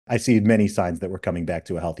I see many signs that we're coming back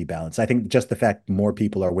to a healthy balance. I think just the fact more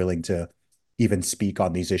people are willing to even speak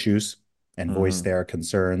on these issues and voice Hmm. their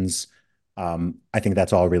concerns, I think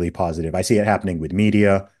that's all really positive. I see it happening with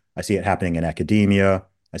media. I see it happening in academia.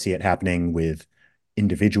 I see it happening with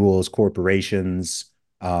individuals, corporations.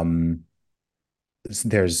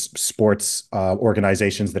 There's sports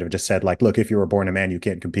organizations that have just said, like, look, if you were born a man, you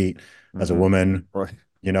can't compete as a Hmm. woman, Right.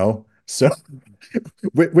 you know? So,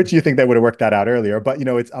 which you think they would have worked that out earlier, but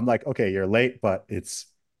I'm like, okay, you're late, but it's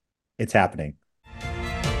happening.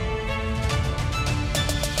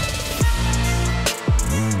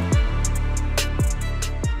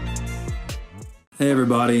 Hey,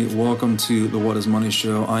 everybody, welcome to the What is Money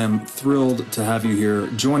Show. I am thrilled to have you here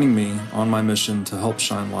joining me on my mission to help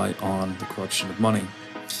shine light on the corruption of money.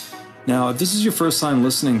 Now, if this is your first time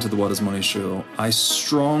listening to the What is Money Show, I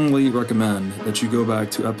strongly recommend that you go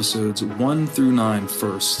back to episodes 1 through 9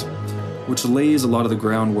 first, which lays a lot of the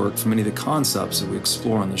groundwork for many of the concepts that we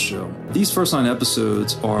explore on the show. These first 9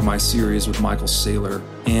 episodes are my series with Michael Saylor,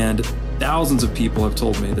 and thousands of people have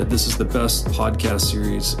told me that this is the best podcast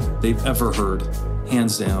series they've ever heard,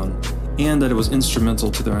 hands down, and that it was instrumental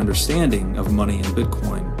to their understanding of money and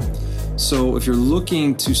Bitcoin. So if you're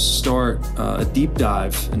looking to start a deep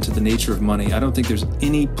dive into the nature of money, I don't think there's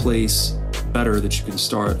any place better that you can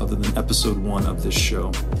start other than episode 1 of this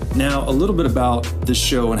show. Now, a little bit about this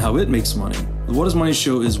show and how it makes money. The What is Money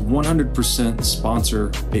Show is 100% sponsor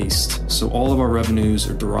based. So all of our revenues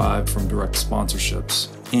are derived from direct sponsorships.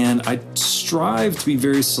 And I strive to be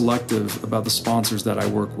very selective about the sponsors that I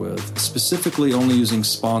work with, specifically only using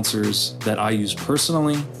sponsors that I use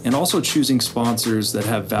personally, and also choosing sponsors that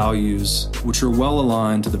have values which are well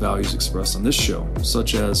aligned to the values expressed on this show,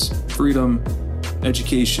 such as freedom,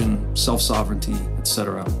 education, self-sovereignty,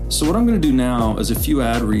 etc. So what I'm going to do now is a few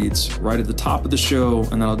ad reads right at the top of the show,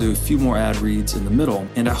 and then I'll do a few more ad reads in the middle.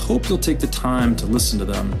 And I hope you'll take the time to listen to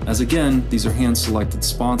them, as again, these are hand-selected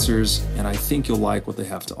sponsors, and I think you'll like what they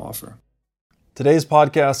have to offer. Today's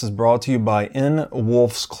podcast is brought to you by In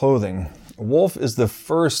Wolf's Clothing. Wolf is the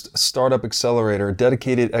first startup accelerator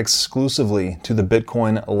dedicated exclusively to the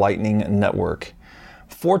Bitcoin Lightning Network.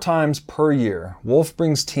 4 times per year, Wolf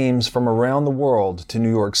brings teams from around the world to New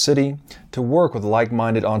York City to work with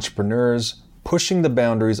like-minded entrepreneurs, pushing the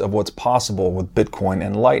boundaries of what's possible with Bitcoin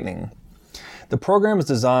and Lightning. The program is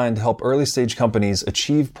designed to help early-stage companies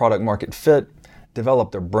achieve product-market fit,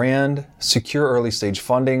 develop their brand, secure early-stage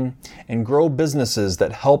funding, and grow businesses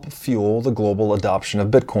that help fuel the global adoption of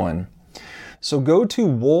Bitcoin. So go to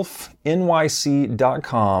wolfnyc.com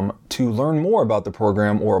to learn more about the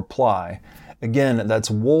program or apply. Again,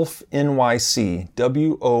 that's Wolf NYC,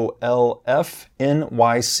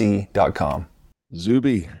 WOLFNYC.com.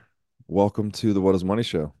 Zuby, welcome to the What is Money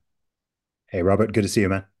Show. Hey, Robert, good to see you,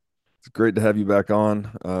 man. It's great to have you back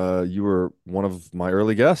on. You were one of my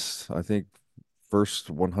early guests. I think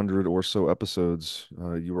first 100 or so episodes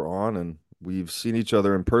you were on, and we've seen each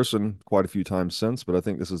other in person quite a few times since, but I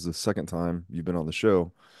think this is the second time you've been on the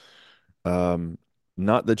show. Um,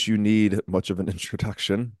 Not that you need much of an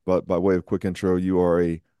introduction, but by way of quick intro, you are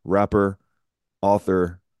a rapper,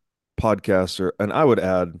 author, podcaster, and I would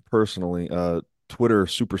add personally, Twitter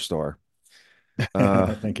superstar,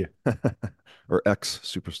 uh, Thank you. or ex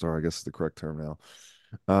superstar, I guess is the correct term now.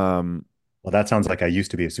 Um, Well, that sounds like I used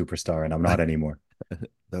to be a superstar and I'm not anymore.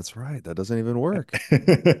 that's right. That doesn't even work.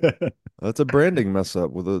 That's a branding mess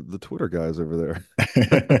up with the Twitter guys over there.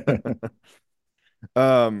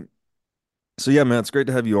 Um, so yeah, man, it's great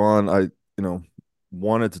to have you on. I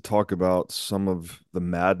wanted to talk about some of the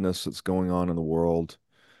madness that's going on in the world.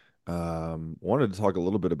 Wanted to talk a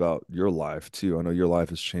little bit about your life too. I know your life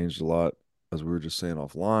has changed a lot, as we were just saying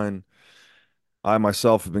offline. I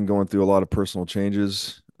myself have been going through a lot of personal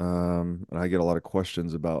changes, and I get a lot of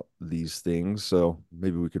questions about these things. So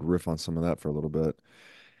maybe we could riff on some of that for a little bit.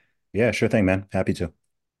 Yeah, sure thing, man. Happy to.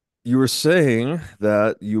 You were saying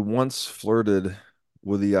that you once flirted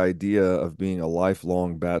with the idea of being a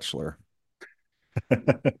lifelong bachelor,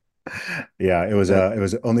 Yeah, and it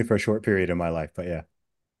was only for a short period in my life, but yeah.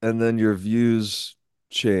 and then your views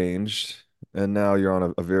changed, and now you're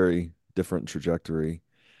on a very different trajectory.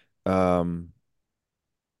 Um,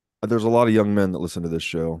 there's a lot of young men that listen to this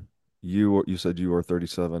show. You said you were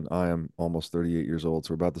 37. I am almost 38 years old,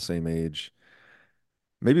 so we're about the same age.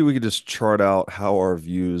 Maybe we could just chart out how our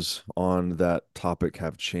views on that topic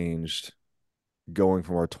have changed going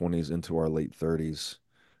from our 20s into our late 30s.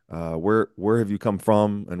 Where have you come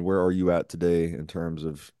from, and where are you at today in terms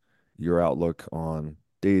of your outlook on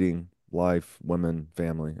dating, life, women,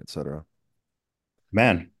 family, etc.?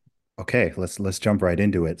 Man, okay, let's jump right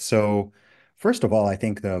into it. So, First of all, I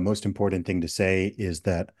think the most important thing to say is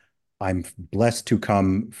that I'm blessed to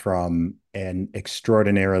come from an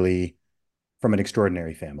extraordinary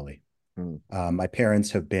family. Mm. My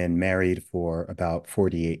parents have been married for about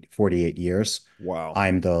 48 years. Wow.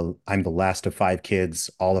 I'm the last of five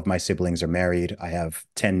kids. All of my siblings are married. I have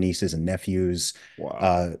 10 nieces and nephews.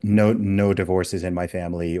 Wow. No divorces in my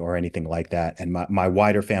family or anything like that. And my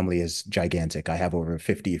wider family is gigantic. I have over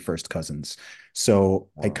 50 first cousins. So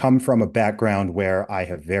I Wow. come from a background where I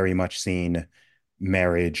have very much seen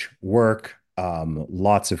marriage work,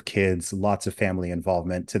 lots of kids, lots of family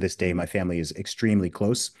involvement. To this day, Mm. my family is extremely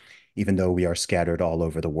close, even though we are scattered all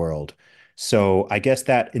over the world. So I guess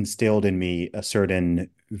that instilled in me a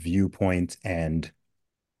certain viewpoint and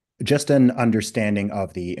just an understanding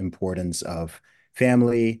of the importance of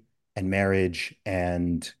family and marriage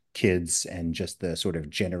and kids and just the sort of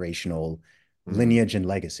generational Mm. lineage and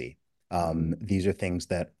legacy. Mm. These are things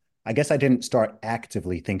that I guess I didn't start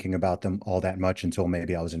actively thinking about them all that much until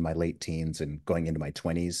maybe I was in my late teens and going into my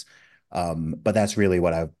 20s. But that's really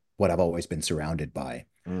what I've always been surrounded by.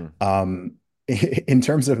 Mm. Um, in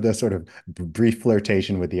terms of the sort of brief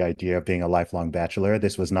flirtation with the idea of being a lifelong bachelor,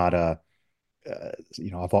 this was not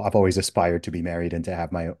I've always aspired to be married and to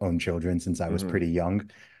have my own children since I was Mm. pretty young.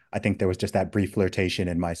 I think there was just that brief flirtation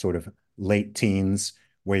in my sort of late teens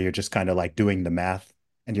where you're just kind of like doing the math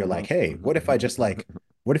and you're like, hey, what if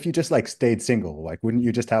you just like stayed single? Like, wouldn't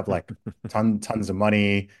you just have like tons of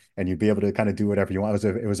money and you'd be able to kind of do whatever you want?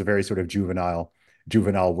 It was a very sort of juvenile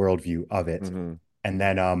worldview of it. Mm. And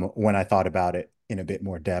then when I thought about it in a bit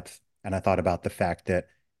more depth, and I thought about the fact that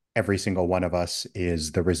every single one of us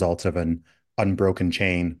is the result of an unbroken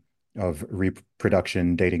chain of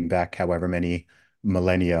reproduction dating back however many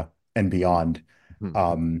millennia and Mm. beyond.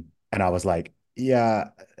 Mm. And I was like, yeah,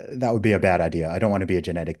 that would be a bad idea. I don't want to be a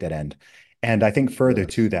genetic dead end. And I think further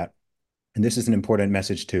to Yes. that, and this is an important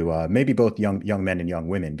message to maybe both young men and young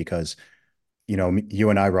women, because you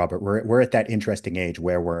and I, Robert, we're at that interesting age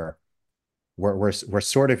where we're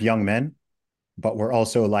sort of young men, but we're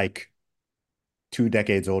also like 2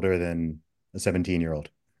 decades older than a 17-year-old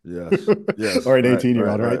Yes. Yes. or an Right.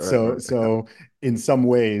 18-year-old, Right. Right. right? Right. So, Right. so in some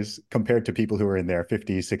ways, compared to people who are in their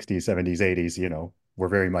 50s, 60s, 70s, 80s, we're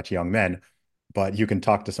very much young men. But you can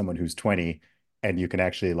talk to someone who's 20 and you can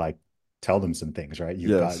actually like tell them some things, right?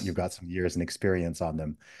 You've got Yes. you've got some years and experience on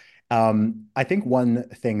them. I think one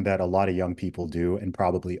thing that a lot of young people do, and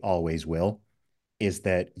probably always will, is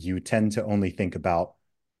that you tend to only think about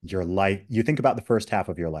your life. You think about the first half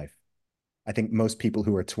of your life. I think most people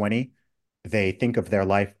who are 20, they think of their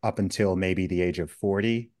life up until maybe the age of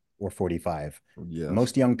 40 or 45. Yes.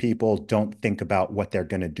 Most young people don't think about what they're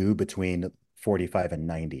going to do between 45 and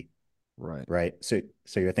 90, Right. right? So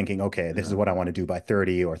you're thinking, okay, this is Yeah. what I want to do by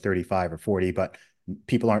 30 or 35 or 40, but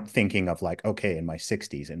people aren't thinking of like, okay, in my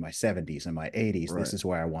 60s, in my 70s, in my 80s, this Right. is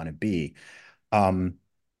where I want to be. Um,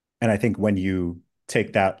 and I think when you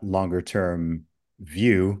take that longer term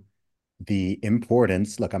view, the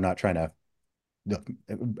importance, look, I'm not trying to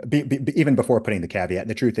even before putting the caveat,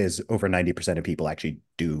 the truth is over 90% of people actually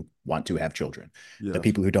do want to have children. The Yes.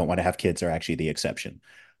 people who don't want to have kids are actually the exception.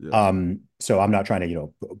 Yes. So I'm not trying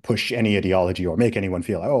to, push any ideology or make anyone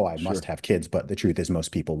feel like, oh, I must Sure. have kids, but the truth is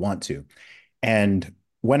most people want to. And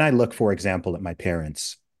when I look, for example, at my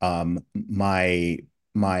parents, my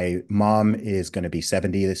mom is going to be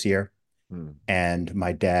 70 this year, Mm. and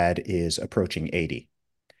my dad is approaching 80.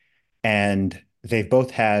 And they've both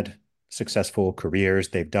had successful careers.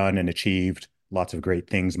 They've done and achieved lots of great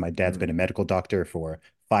things. My dad's been Mm. a medical doctor for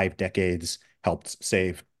 5 decades, helped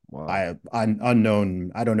save Wow.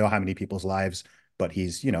 unknown, I don't know how many people's lives, but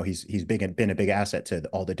he's been a big asset to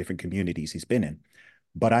all the different communities he's been in.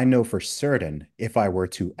 But I know for certain if I were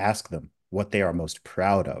to ask them what they are most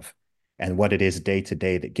proud of and what it is day to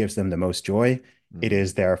day that gives them the most joy, it Mm.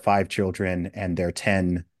 is their five children and their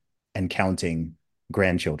 10 and counting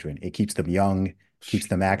grandchildren. It keeps them young, keeps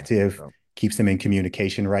them Sure. active, Yeah. keeps them in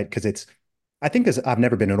communication, right? Because I think as I've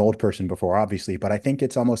never been an old person before, obviously, but I think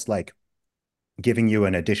it's almost like giving you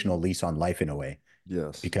an additional lease on life in a way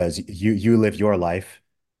Yes. because you live your life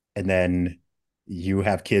and then you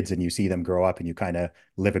have kids and you see them grow up and you kind of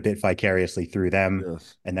live a bit vicariously through them.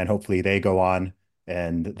 Yes. And then hopefully they go on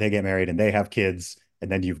and they get married and they have kids.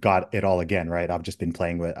 And then you've got it all again, right?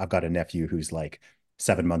 I've got a nephew who's like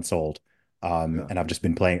 7 months old. Yeah. And I've just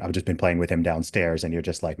been playing with him downstairs and you're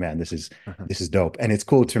just like, man, this is dope. And it's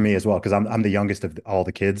cool to me as well, because I'm the youngest of all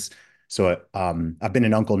the kids. So I've been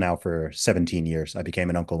an uncle now for 17 years. I became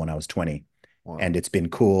an uncle when I was 20. Wow. And it's been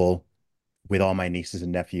cool with all my nieces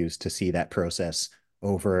and nephews to see that process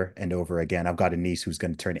over and over again. I've got a niece who's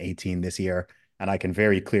going to turn 18 this year, And I can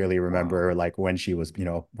very clearly Wow. remember like when she was,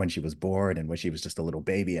 when she was born and when she was just a little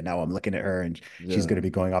baby. And now I'm looking at her and she's Yeah. going to be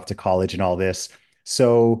going off to college and all this.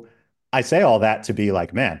 So I say all that to be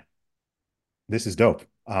like, man, this is dope.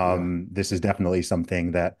 Yeah. This is definitely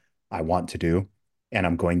something that I want to do and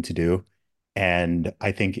I'm going to do. And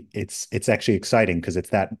I think it's actually exciting because it's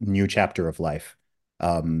that new chapter of life.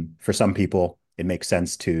 For some people, it makes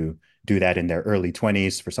sense to do that in their early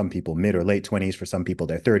 20s. For some people, mid or late 20s. For some people,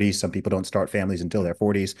 their 30s. Some people don't start families until their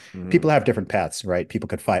 40s. Hmm. People have different paths, right? People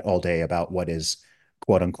could fight all day about what is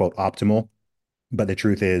quote unquote optimal. But the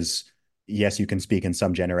truth is, yes, you can speak in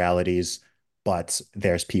some generalities, but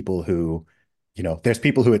there's people who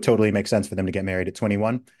it totally makes sense for them to get married at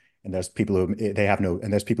 21, and there's people who they have no,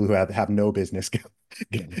 and there's people who have no business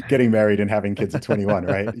getting married and having kids at 21,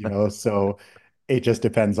 right? So it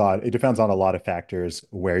depends on a lot of factors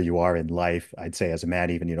where you are in life. I'd say as a man,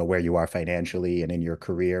 even where you are financially and in your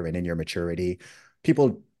career and in your maturity.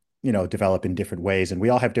 People develop in different ways and we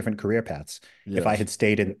all have different career paths. Yes. If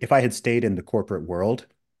I had stayed in the corporate world,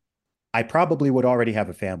 I probably would already have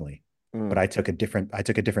a family. But Mm. I took a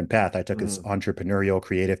different path. I took this Mm. entrepreneurial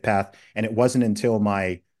creative path. And it wasn't until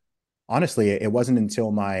my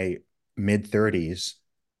mid 30s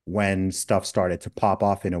when stuff started to pop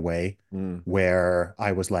off in a way Mm. where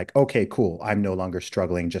I was like, okay, cool. I'm no longer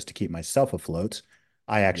struggling just to keep myself afloat.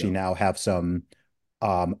 I actually Yeah. now have some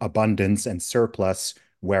abundance and surplus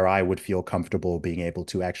where I would feel comfortable being able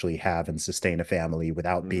to actually have and sustain a family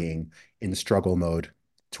without Mm. being in struggle mode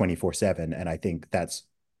 24/7. And I think that's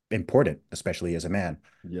important, especially as a man.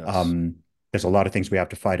 Yes. Um, there's a lot of things we have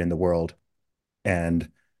to fight in the world,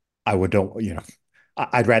 and I would don't, you know,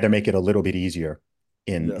 I'd rather make it a little bit easier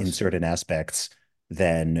in Yes. certain aspects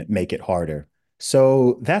than make it harder.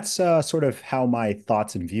 So that's sort of how my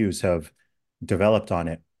thoughts and views have developed on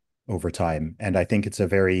it over time. And I think it's a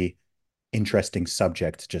very interesting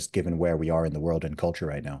subject, just given where we are in the world and culture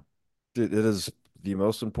right now. It is the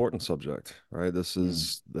most important subject, right? This Mm.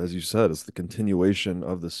 is, as you said, it's the continuation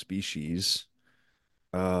of the species.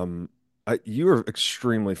 Um, you are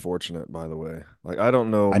extremely fortunate, by the way. Like, I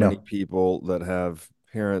don't know I many know. people that have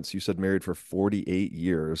parents, you said married for 48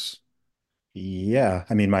 years. Yeah.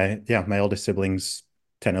 I mean, my oldest sibling's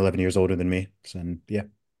 10, 11 years older than me. So, and yeah.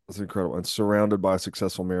 That's incredible. And surrounded by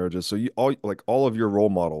successful marriages. So all of your role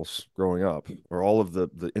models growing up, or all of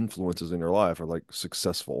the influences in your life are like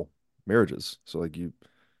successful marriages. So like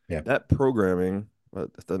Yeah. that programming,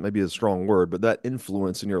 that may be a strong word, but that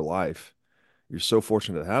influence in your life, you're so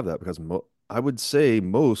fortunate to have that because I would say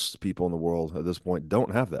most people in the world at this point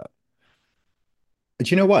don't have that.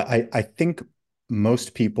 But you know what? I think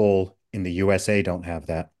most people in the USA don't have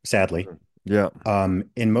that, sadly. Mhm. Yeah.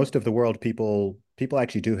 In most of the world, people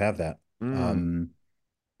actually do have that. Mm, Um,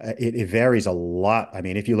 it varies a lot. I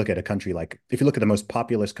mean, if you look at the most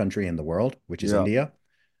populous country in the world, which is yeah. India,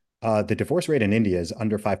 the divorce rate in India is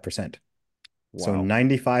under 5%. So Wow.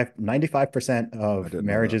 95% I of didn't know that.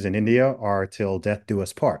 marriages in India are till death do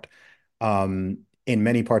us part. In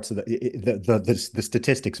many parts of the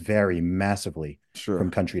statistics vary massively from Sure.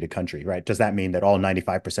 country to country, right? Does that mean that all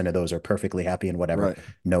 95% of those are perfectly happy and whatever? Right.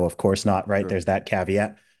 No, of course not, right? Sure. There's that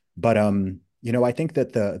caveat. But I think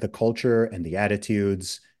that the culture and the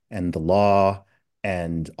attitudes and the law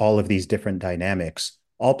and all of these different dynamics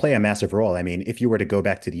all play a massive role. I mean, if you were to go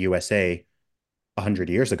back to the USA 100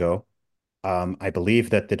 years ago, I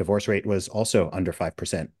believe that the divorce rate was also under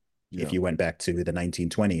 5% if Yeah. you went back to the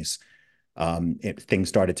 1920s. Things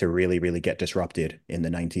started to really, really get disrupted in the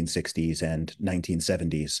 1960s and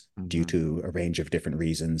 1970s due Hmm. to a range of different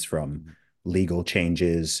reasons, from legal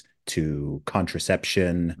changes to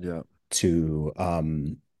contraception Yeah. to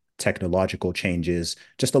technological changes,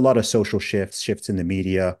 just a lot of social shifts in the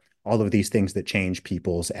media, all of these things that change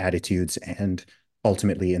people's attitudes and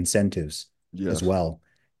ultimately incentives as Yes. well.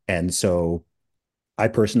 And so I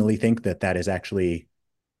personally think that that is actually,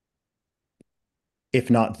 if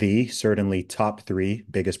not the, certainly top three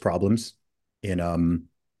biggest problems in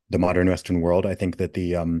the modern Western world. I think that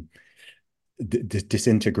the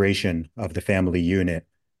disintegration of the family unit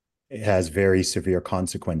has very severe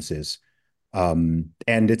consequences. And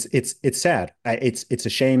it's sad. It's a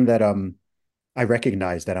shame that I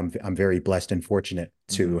recognize that I'm very blessed and fortunate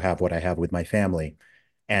to Hmm. have what I have with my family.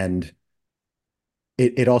 And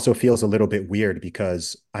it also feels a little bit weird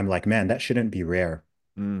because I'm like, man, that shouldn't be rare.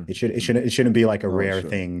 Mm. It shouldn't be like a No, it rare shouldn't.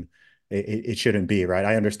 thing. It shouldn't be, right?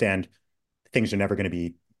 I understand things are never going to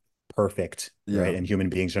be perfect, Yeah. right? And human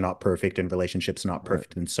beings are not perfect and relationships are not Right.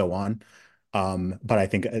 perfect and so on. But I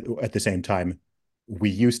think at the same time, we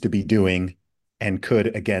used to be doing and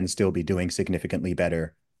could again still be doing significantly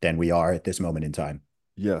better than we are at this moment in time.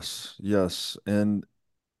 Yes, yes. And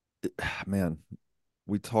man,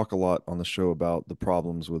 we talk a lot on the show about the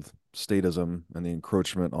problems with statism and the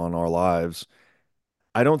encroachment on our lives.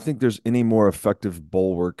 I don't think there's any more effective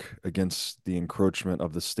bulwark against the encroachment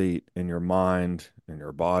of the state in your mind, in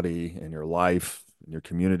your body, in your life, in your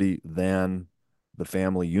community than the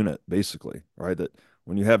family unit, basically, right? That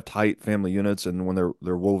when you have tight family units and when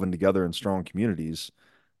they're woven together in strong communities,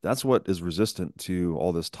 that's what is resistant to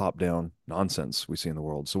all this top-down nonsense we see in the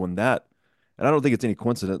world. So when that, and I don't think it's any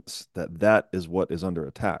coincidence that that is what is under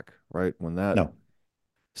attack, right? When that No.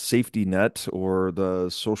 safety net or the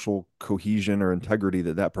social cohesion or integrity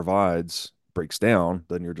that that provides breaks down,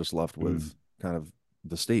 then you're just left Mm. with kind of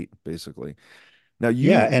the state, basically. Now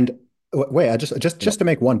Yeah, you, and wait, I just just yeah, just to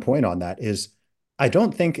make one point on that is I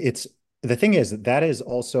don't think it's the thing is that is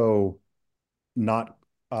also not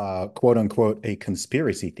quote unquote a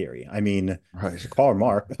conspiracy theory. I mean, right, Karl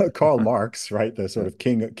Marx, right, the sort yeah,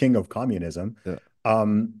 of king of communism, yeah,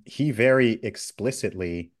 he very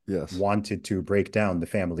explicitly yes, wanted to break down the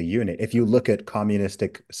family unit. If you look at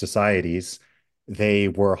communistic societies, they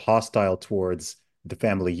were hostile towards the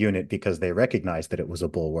family unit because they recognized that it was a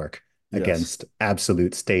bulwark yes, against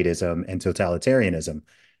absolute statism and totalitarianism.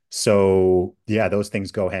 So yeah, those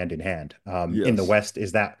things go hand in hand. In the yes, West,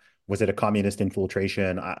 is that was it a communist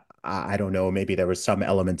infiltration? I don't know. Maybe there was some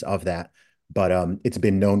element of that, but it's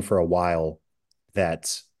been known for a while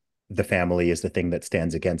that the family is the thing that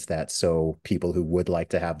stands against that. So people who would like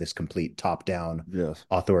to have this complete top-down yes,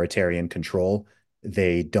 authoritarian control,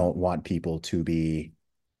 they don't want people to be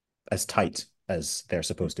as tight as they're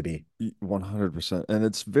supposed to be. 100%. And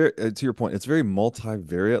it's very, to your point, it's very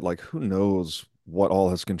multivariate. Like, who knows what all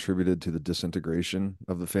has contributed to the disintegration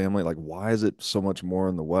of the family? Like, why is it so much more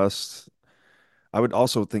in the West? I would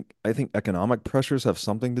also think I think economic pressures have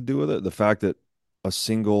something to do with it. The fact that a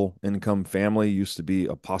single income family used to be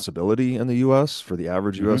a possibility in the US for the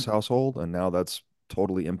average US Mm-hmm. household, and now that's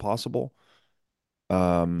totally impossible.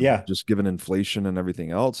 Yeah. Just given inflation and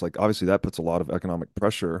everything else, like obviously that puts a lot of economic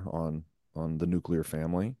pressure on the nuclear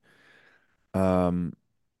family. Um,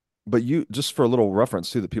 but you just for a little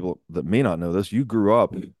reference too, that people that may not know this, you grew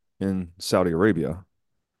up in Saudi Arabia.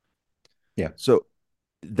 Yeah. So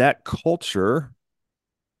that culture,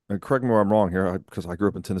 and correct me where I'm wrong here, because I grew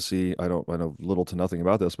up in Tennessee. I know little to nothing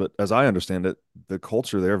about this, but as I understand it, the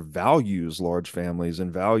culture there values large families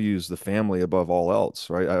and values the family above all else,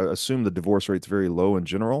 right? I assume the divorce rate's very low in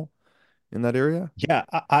general in that area. Yeah.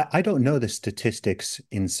 I don't know the statistics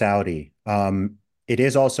in Saudi. It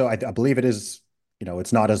is also, I believe it is,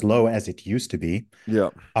 it's not as low as it used to be. Yeah.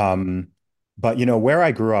 Um, but where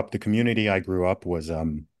I grew up, the community I grew up was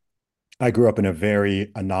I grew up in a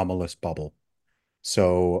very anomalous bubble.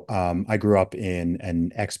 So I grew up in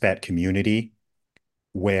an expat community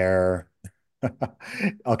where,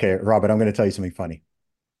 okay, Robert, I'm going to tell you something funny.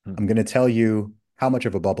 Hmm. I'm going to tell you how much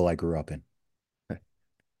of a bubble I grew up in.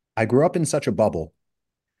 I grew up in such a bubble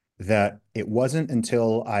that it wasn't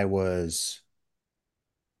until I was,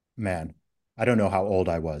 man, I don't know how old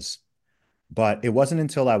I was, but it wasn't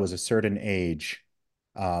until I was a certain age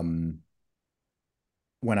um,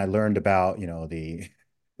 when I learned about,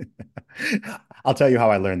 I'll tell you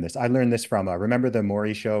how I learned this. I learned this from, remember the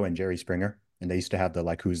Maury show and Jerry Springer? And they used to have the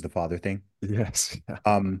like, who's the father thing. Yes. Yeah.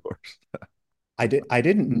 Um, Of course. I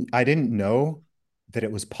didn't know that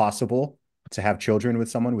it was possible to have children with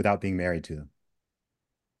someone without being married to them.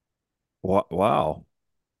 Wow.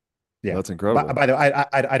 Yeah. That's By, incredible. by the way,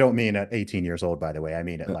 I don't mean at 18 years old, by the way. I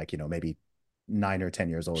mean at Yeah. like, maybe 9 or 10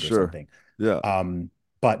 years old or Sure. something. Yeah. Um,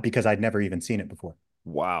 but because I'd never even seen it before.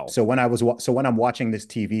 Wow. So when I'm watching this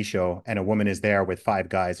TV show and a woman is there with five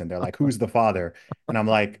guys and they're like, "Who's the father?" and I'm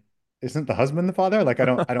like, "Isn't the husband the father?" Like I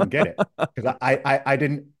don't get it because I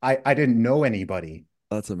didn't know anybody.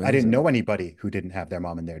 That's I didn't amazing. know anybody who didn't have their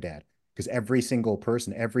mom and their dad because every single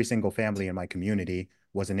person, every single family in my community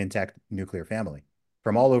was an intact nuclear family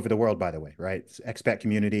from all over the world, by the way, right? It's expat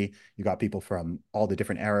community. You got people from all the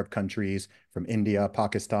different Arab countries, from India,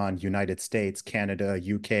 Pakistan, United States, Canada,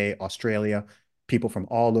 UK, Australia, people from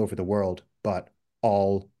all over the world, but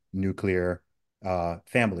all nuclear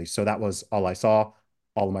families. So that was all I saw.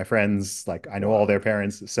 All of my friends, like I know all Wow. their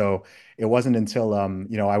parents. So it wasn't until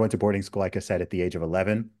I went to boarding school, like I said, at the age of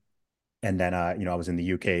 11. And then I was in the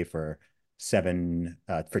UK for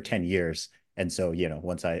 10 years. And so,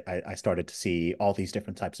 once I started to see all these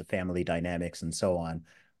different types of family dynamics and so on.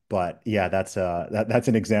 But yeah, that's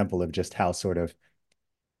an example of just how sort of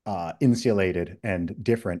insulated and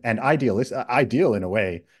different and ideal in a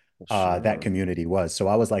way that Sure. community was. So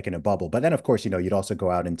I was like in a bubble. But then of course, you'd also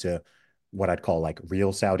go out into what I'd call like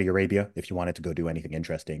real Saudi Arabia. If you wanted to go do anything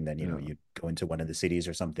interesting, then, Yeah. you'd go into one of the cities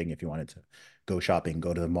or something. If you wanted to go shopping,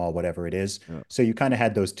 go to the mall, whatever it is. Yeah. So you kind of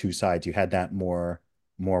had those two sides. You had that more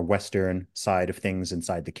Western side of things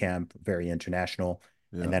inside the camp, very international.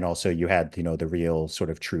 And Yeah. then also you had, the real sort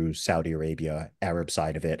of true Saudi Arabia Arab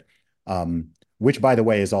side of it. Which by the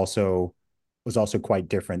way was also quite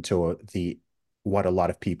different to the what a lot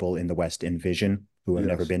of people in the West envision who have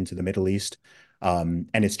never Yes. been to the Middle East. And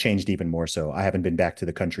it's changed even more so. I haven't been back to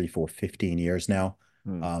the country for 15 years now.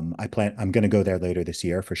 Hmm. I'm going to go there later this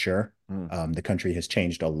year for sure. Hmm. The country has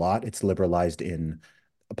changed a lot. It's liberalized in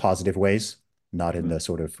positive ways, not in Hmm. the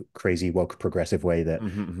sort of crazy woke progressive way that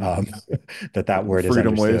Hmm. um, that The word is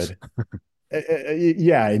freedom ways. understood.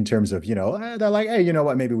 Yeah, in terms of, they're like, hey, you know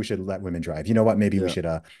what? Maybe we should let women drive. You know what? Maybe we Yeah. should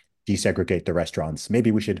desegregate the restaurants.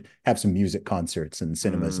 Maybe we should have some music concerts and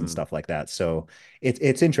cinemas and Mm. stuff like that. So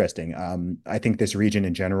it's interesting. I think this region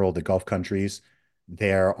in general, the Gulf countries,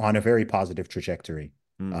 they're on a very positive trajectory.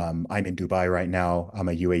 Mm. I'm in Dubai right now. I'm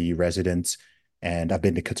a UAE resident, and I've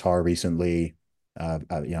been to Qatar recently. I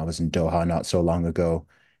was in Doha not so long ago,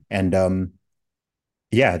 and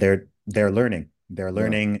yeah, they're learning. They're Yeah.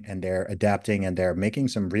 learning and they're adapting and they're making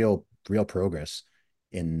some real progress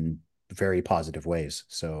in very positive ways.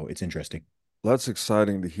 So it's interesting. That's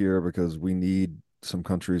exciting to hear because we need some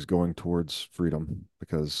countries going towards freedom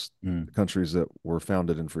because the Mm. countries that were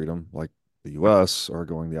founded in freedom, like the US, are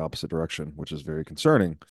going the opposite direction, which is very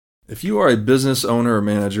concerning. If you are a business owner or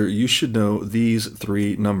manager, you should know these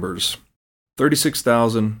three numbers: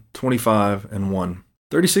 36,000, 25, and 1.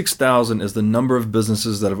 36,000 is the number of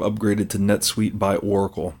businesses that have upgraded to NetSuite by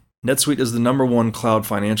Oracle. NetSuite is the number one cloud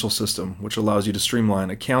financial system, which allows you to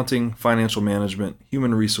streamline accounting, financial management,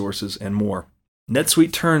 human resources, and more.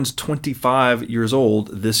 NetSuite turns 25 years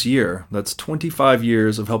old this year. That's 25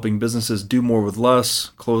 years of helping businesses do more with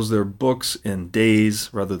less, close their books in days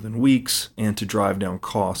rather than weeks, and to drive down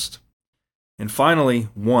cost. And finally,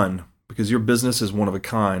 1, because your business is one of a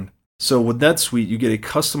kind. So with NetSuite, you get a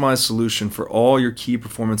customized solution for all your key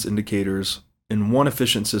performance indicators in one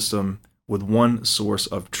efficient system with one source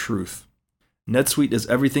of truth. NetSuite is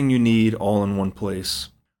everything you need all in one place.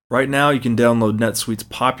 Right now, you can download NetSuite's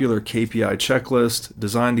popular KPI checklist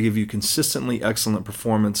designed to give you consistently excellent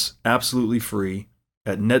performance absolutely free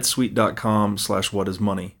at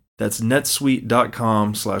netsuite.com/whatismoney. That's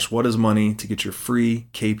netsuite.com/whatismoney to get your free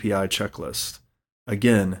KPI checklist.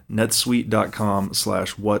 Again,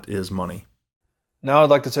 netsuite.com/whatismoney. Now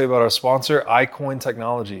I'd like to tell you about our sponsor, iCoin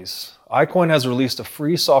Technologies. iCoin has released a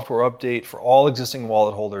free software update for all existing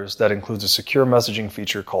wallet holders that includes a secure messaging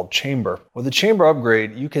feature called Chamber. With the Chamber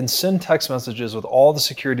upgrade, you can send text messages with all the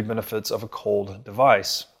security benefits of a cold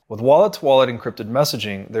device. With wallet-to-wallet encrypted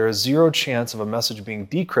messaging, there is zero chance of a message being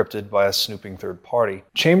decrypted by a snooping third party.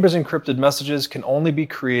 Chamber's encrypted messages can only be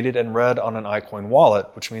created and read on an iCoin wallet,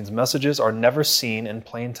 which means messages are never seen in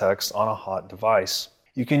plain text on a hot device.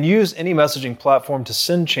 You can use any messaging platform to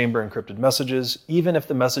send Chamber encrypted messages. Even if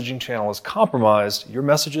the messaging channel is compromised, your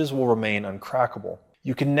messages will remain uncrackable.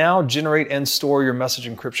 You can now generate and store your message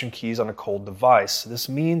encryption keys on a cold device. This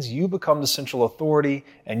means you become the central authority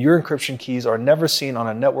and your encryption keys are never seen on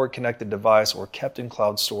a network-connected device or kept in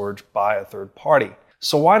cloud storage by a third party.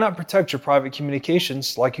 So why not protect your private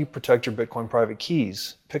communications like you protect your Bitcoin private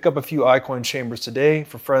keys? Pick up a few iCoin Chambers today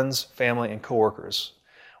for friends, family, and coworkers.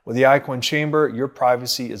 With the iCoin Chamber, your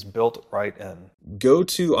privacy is built right in. Go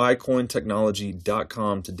to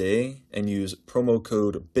iCoinTechnology.com today and use promo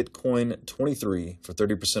code Bitcoin23 for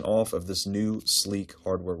 30% off of this new sleek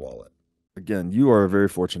hardware wallet. Again, you are a very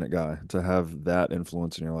fortunate guy to have that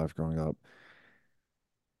influence in your life growing up.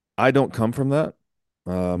 I don't come from that.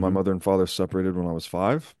 My Mhm. mother and father separated when I was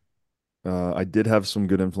 5. I did have some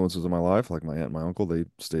good influences in my life, like my aunt and my uncle. They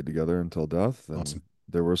stayed together until death, and Awesome.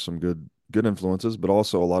 there were some good influences, but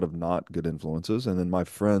also a lot of not good influences. And then my Mhm.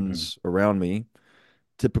 friends around me,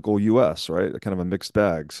 typical US, right? Kind of a mixed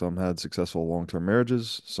bag. Some had successful long-term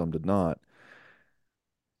marriages, some did not.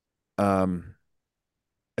 Um,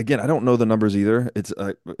 Again, I don't know the numbers either. It's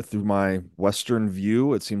through my Western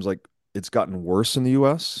view, it seems like it's gotten worse in the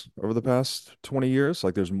US over the past 20 years.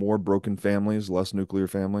 Like there's more broken families, less nuclear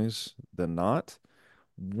families than not.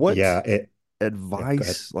 What Yeah, yeah, go ahead.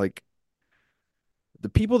 advice, like the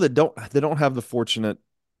people that don't have the fortunate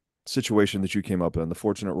situation that you came up in, the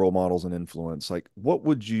fortunate role models and influence, like what wisdom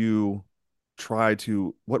would you try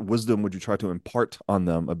to impart on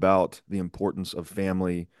them about the importance of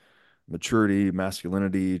family, maturity,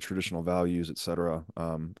 masculinity, traditional values, etc.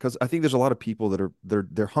 Because I think there's a lot of people that are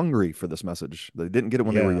they're hungry for this message. They didn't get it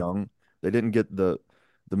when they were Yeah. young. They didn't get the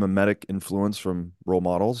mimetic influence from role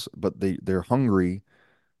models, but they're hungry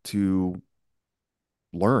to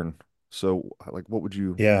learn. So, like, what would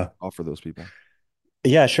you Yeah. offer those people?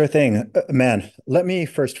 Yeah, sure thing. Man, let me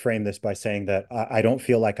first frame this by saying that I don't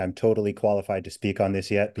feel like I'm totally qualified to speak on this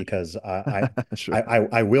yet because Sure.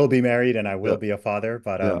 I will be married and I will Yeah. be a father,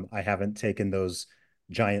 but Yeah. I haven't taken those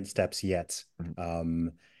giant steps yet. Mhm.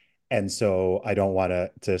 Um, and so I don't want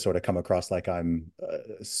to sort of come across like I'm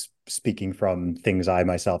speaking from things I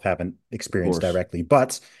myself haven't Of experienced course. directly.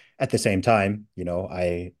 But at the same time,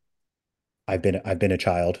 I've been a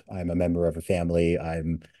child. I'm a member of a family.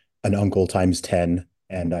 I'm an uncle times 10,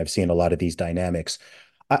 and Hmm. I've seen a lot of these dynamics.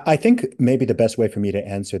 I think maybe the best way for me to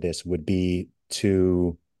answer this would be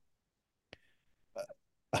to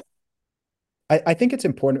I think it's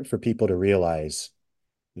important for people to realize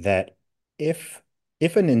that if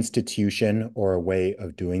if an institution or a way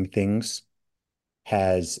of doing things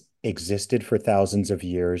has existed for thousands of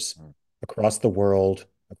years across the world,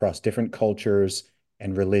 across different cultures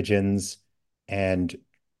and religions and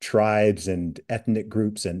tribes and ethnic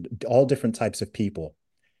groups and all different types of people.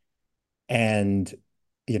 And,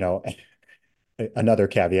 you know, another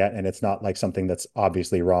caveat, and it's not like something that's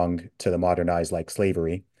obviously wrong to the modernized like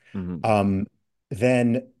slavery, Hmm. um,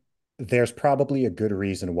 then there's probably a good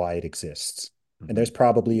reason why it exists. And Hmm. there's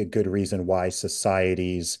probably a good reason why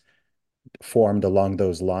societies formed along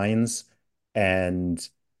those lines and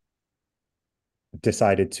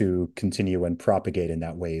decided to continue and propagate in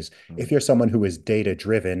that ways. If Hmm. you're someone who is data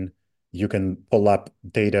driven, you can pull up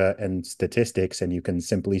data and statistics and you can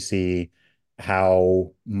simply see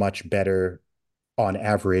how much better on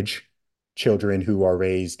average children who are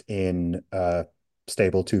raised in a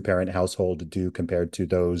stable two-parent household do compared to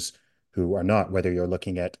those who are not, whether you're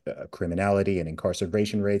looking at criminality and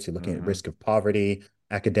incarceration rates, you're looking at Hmm. risk of poverty,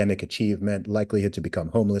 academic achievement, likelihood to become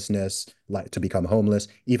homelessness, like to become homeless,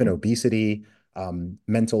 even obesity,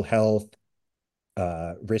 mental health,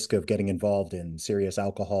 risk of getting involved in serious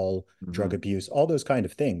alcohol, Hmm. drug abuse, all those kind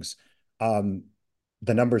of things. Um,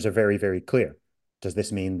 the numbers are very, very clear. Does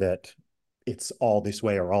this mean that it's all this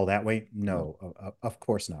way or all that way? No. No, of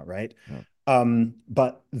course not, right? No.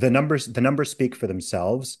 But the numbers speak for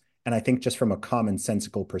themselves. And I think just from a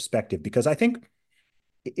commonsensical perspective, because I think,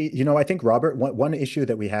 I think Robert, one issue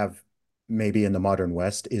that we have maybe in the modern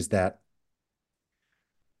West is that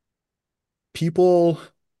people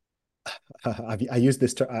I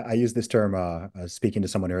use I use this term speaking to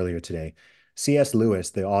someone earlier today. C.S.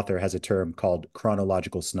 Lewis, the author, has a term called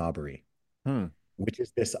chronological snobbery, Hmm. which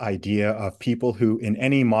is this idea of people who, in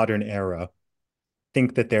any modern era,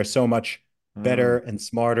 think that they're so much Hmm. better and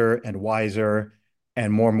smarter and wiser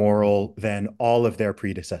and more moral than all of their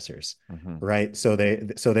predecessors, Hmm. right? So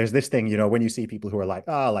there's this thing, when you see people who are like,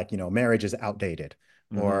 like, marriage is outdated,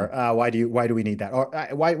 Hmm. or why do we need that, or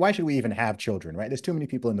why should we even have children, right? There's too many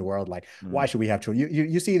people in the world, like, why Hmm. should we have children?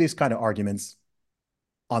 You see these kind of arguments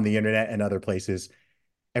on the internet and other places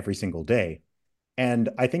every single day. And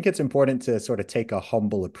I think it's important to sort of take a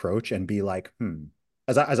humble approach and be like,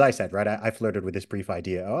 as I said, right? I flirted with this brief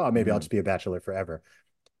idea. Oh, maybe I'll Hmm. just be a bachelor forever.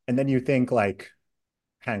 And then you think like,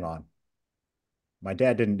 hang on, my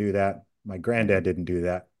dad didn't do that. My granddad didn't do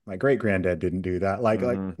that. My great granddad didn't do that. Like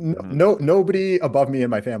Hmm. no, Hmm. no, nobody above me in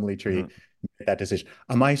my family tree Hmm. made that decision.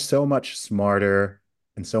 Am I so much smarter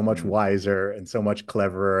and so much Hmm. wiser and so much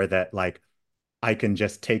cleverer that like I can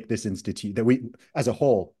just take this institute that we, as a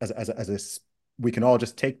whole, we can all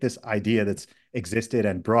just take this idea that's existed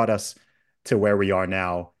and brought us to where we are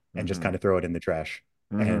now and just Hmm. kind of throw it in the trash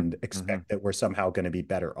Hmm. and Hmm. expect that we're somehow going to be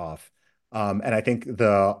better off. And I think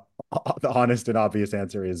the honest and obvious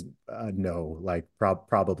answer is no, like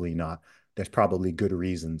probably not. There's probably good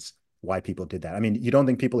reasons why people did that. I mean, you don't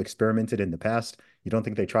think people experimented in the past? You don't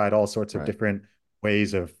think they tried all sorts of Right. different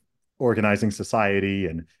ways of organizing society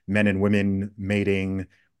and men and women mating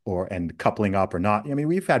and coupling up or not? I mean,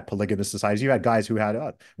 we've had polygamous societies. You had guys who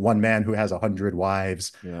had one man who has 100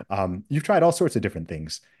 wives. Yeah. You've tried all sorts of different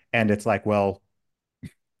things, and it's like, well,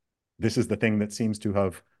 this is the thing that seems to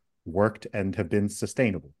have worked and have been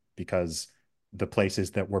sustainable because the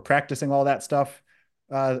places that were practicing all that stuff,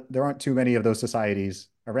 there aren't too many of those societies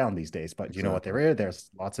around these days. But you know what there Exactly. is? There's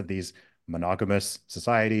lots of these monogamous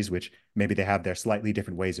societies, which maybe they have their slightly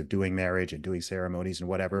different ways of doing marriage and doing ceremonies and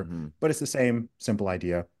whatever, Hmm. but it's the same simple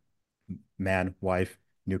idea: man, wife,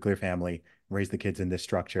 nuclear family, raise the kids in this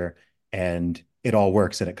structure, and it all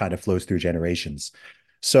works and it kind of flows through generations.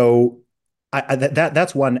 So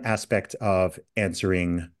that's one aspect of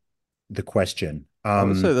answering the question. I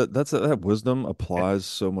would say that that wisdom applies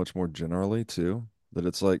so much more generally too. That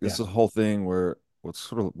it's like Yeah. this is a whole thing where what's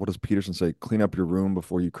sort of what does Peterson say? Clean up your room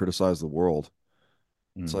before you criticize the world.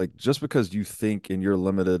 It's Mm. like just because you think in your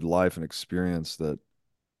limited life and experience that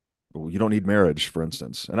you don't need marriage, for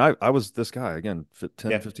instance. And I was this guy again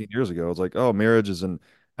 10, Yeah. 15 years ago. I was like, oh, marriage is an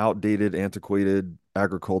outdated, antiquated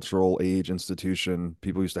agricultural age institution.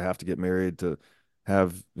 People used to have to get married to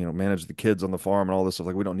have, manage the kids on the farm and all this stuff.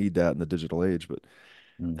 Like, we don't need that in the digital age, but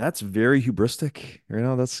Mm. that's very hubristic.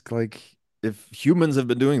 That's like, if humans have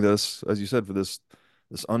been doing this, as you said, for this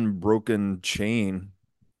unbroken chain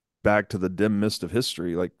back to the dim mist of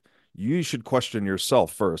history, like, you should question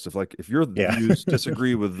yourself first. If your Yeah. views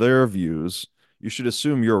disagree with their views, you should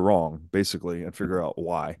assume you're wrong, basically, and figure out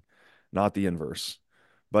why, not the inverse.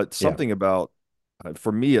 But Yeah. something about,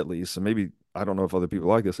 for me at least, and maybe I don't know if other people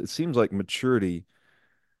like this, it seems like maturity,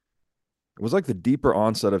 it was like the deeper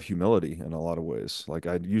onset of humility in a lot of ways. Like,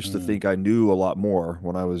 I used to Mm. think I knew a lot more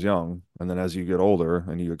when I was young. And then as you get older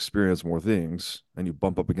and you experience more things and you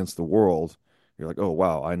bump up against the world, you're like, oh,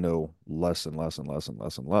 wow, I know less and less and less and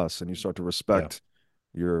less and less. And you start to Yeah. respect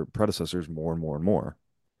your predecessors more and more and more.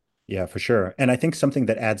 Yeah, for sure. And I think something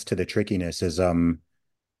that adds to the trickiness is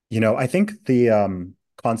I think the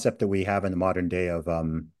concept that we have in the modern day of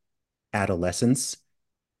adolescence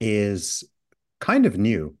is kind of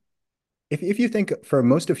new. If you think for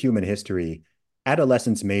most of human history,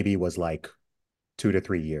 adolescence maybe was like 2 to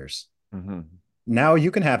 3 years. Mm-hmm. Now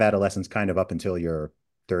you can have adolescence kind of up until your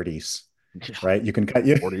 30s, Yeah. right? You can kind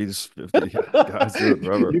you, 40s, 50s, yeah, guys do it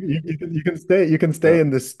forever. you can stay Yeah.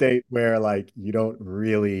 in this state where like you don't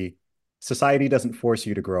really society doesn't force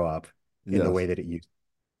you to grow up in the way Yes. that it used,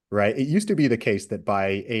 right? It used to be the case that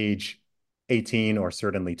by age 18 or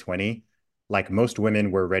certainly 20, like most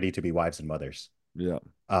women were ready to be wives and mothers. Yeah.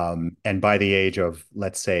 And by the age of,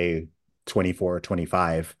 let's say, 24 or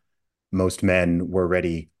 25, most men were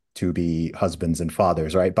ready to be husbands and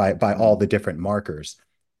fathers, right? By all Mm-hmm. the different markers.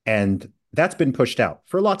 And that's been pushed out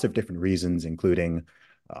for lots of different reasons, including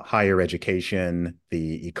higher education,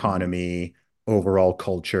 the Mm-hmm. economy, overall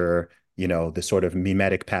culture, the sort of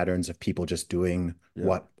mimetic patterns of people just doing Yeah.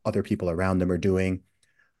 what other people around them are doing.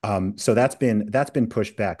 So that's been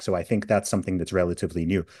pushed back. So I think that's something that's relatively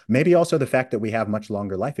new. Maybe also the fact that we have much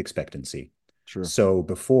longer life expectancy. Sure. So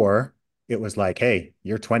before it was like, hey,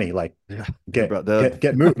 you're 20, like Yeah. You're get about dead. get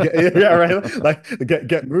get move yeah, right. Like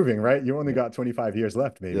get moving, right? You only Yeah. got 25 years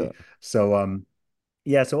left, Yeah. maybe. So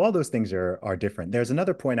yeah, so all those things are different. There's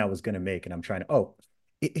another point I was going to make, and I'm trying to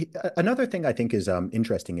another thing I think is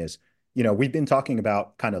interesting is, we've been talking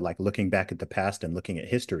about kind of like looking back at the past and looking at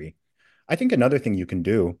history. I think another thing you can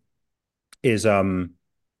do is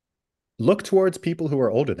look towards people who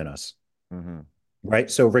are older than us, Mm-hmm. right?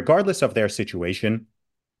 So regardless of their situation,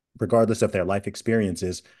 regardless of their life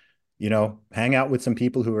experiences, hang out with some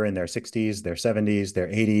people who are in their 60s, their 70s, their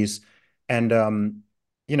 80s, and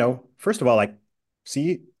first of all, like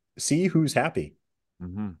see see who's happy.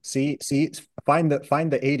 Mm-hmm. See, find the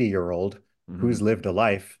 80-year-old Mm-hmm. who's lived a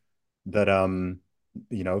life that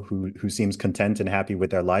who seems content and happy with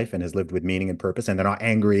their life and has lived with meaning and purpose, and they're not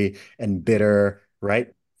angry and bitter,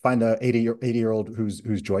 right? Find the 80-year-old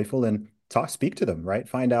who's joyful and speak to them, right?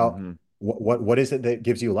 Find out Mm-hmm. what is it that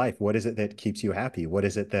gives you life? What is it that keeps you happy? What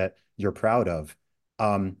is it that you're proud of?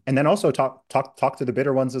 And then also talk to the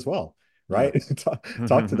bitter ones as well, Yeah. right?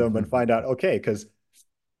 Talk to them and find out, okay, because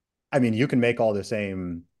I mean, you can make all the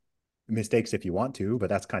same mistakes if you want to, but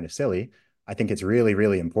that's kind of silly. I think it's really,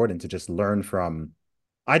 really important to just learn from.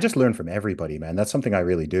 I just learn from everybody, man. That's something I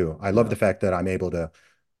really do. I love Yeah. the fact that I'm able to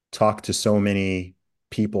talk to so many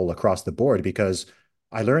people across the board because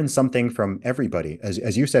I learn something from everybody.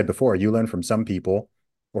 As you said before, you learn from some people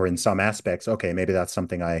or in some aspects, okay, maybe that's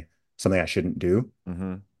something I shouldn't do.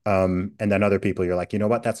 Mm-hmm. And then other people, you're like, you know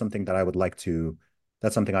what? That's something I would like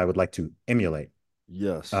to emulate.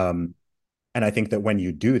 Yes. Um, and I think that when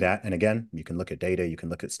you do that, and again, you can look at data, you can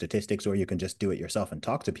look at statistics, or you can just do it yourself and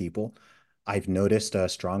talk to people. I've noticed a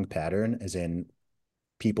strong pattern, as in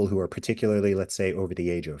people who are particularly, let's say, over the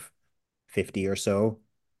age of 50 or so,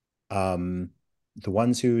 um, the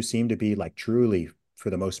ones who seem to be like truly, for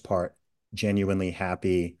the most part, genuinely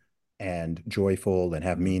happy and joyful and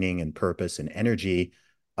have Mm-hmm. meaning and purpose and energy,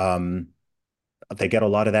 um, they get a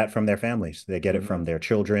lot of that from their families. They get it Mm-hmm. from their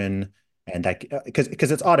children, and that because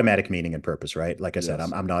it's automatic meaning and purpose, right? Like I said,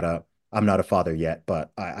 Yes. I'm not a father yet,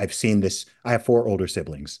 but I've seen this. I have four older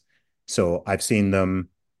siblings, so I've seen them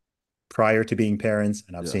prior to being parents,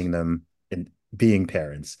 and I've Yes. seen them in being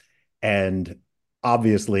parents, and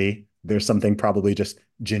obviously there's something probably just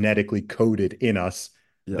genetically coded in us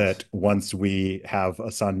Yes. that once we have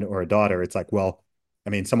a son or a daughter, it's like, well,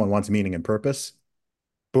 I mean, someone wants meaning and purpose,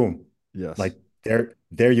 boom, Yes. like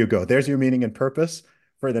there you go, there's your meaning and purpose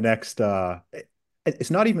for the next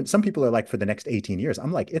it's not even, some people are like for the next 18 years,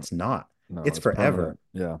 I'm like, it's not. No, it's it's permanent. forever,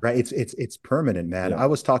 Yeah. right? It's permanent, man. Yeah. I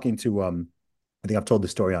was talking to I think I've told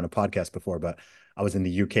this story on a podcast before, but I was in the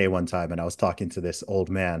UK one time and I was talking to this old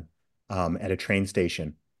man at a train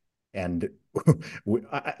station. And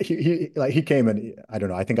he came and I don't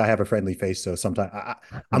know. I think I have a friendly face, so sometimes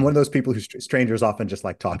I'm one of those people who strangers often just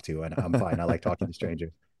like talk to, and I'm fine. I like talking to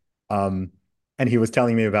strangers. Um, and he was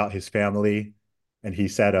telling me about his family, and he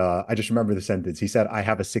said, I just remember the sentence. He said, "I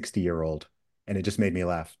have a 60-year-old," and it just made me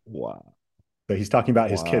laugh. Wow. So he's talking about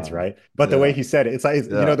his kids, Wow. right? But the way Yeah. he said it, it's like,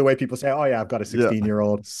 Yeah. the way people say, "Oh yeah, I've got a Yeah.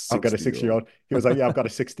 16-year-old, I've got a 60-year-old. six-year-old." He was like, "Yeah, I've got a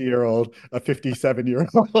 60-year-old, a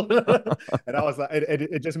 57-year-old," and I was like,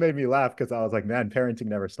 it just made me laugh because I was like, man, parenting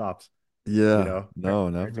never stops. You Yeah. know, No,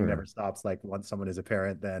 parenting never. never stops. Like once someone is a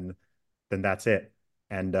parent, then that's it.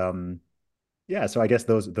 And yeah, so I guess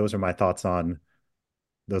those are my thoughts on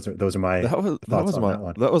those are my thoughts on that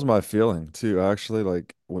one. That was my feeling too, actually.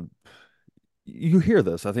 Like when you hear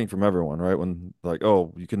this, I think from everyone, right? When like,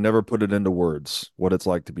 oh, you can never put it into words what it's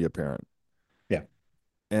like to be a parent. Yeah.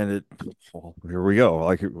 And well, here we go.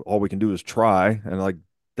 Like all we can do is try. And like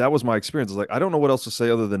that was my experience. It's like I don't know what else to say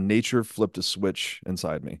other than nature flipped a switch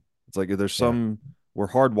inside me. It's like there's Yeah. some we're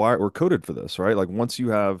hardwired, we're coded for this, right? Like once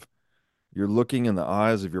you're looking in the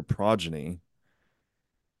eyes of your progeny.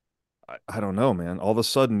 I don't know, man. All of a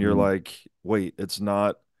sudden you're Mm. like, wait, it's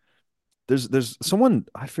not there's someone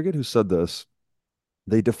I forget who said this.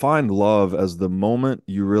 They defined love as the moment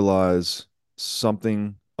you realize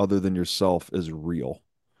something other than yourself is real.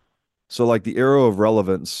 So like the arrow of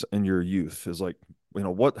relevance in your youth is like,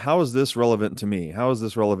 how is this relevant to me? How is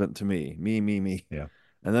this relevant to me? Me. Yeah.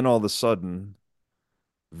 And then all of a sudden,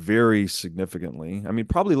 very significantly, I mean,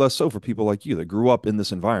 probably less so for people like you that grew up in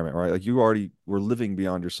this environment, right? Like you already were living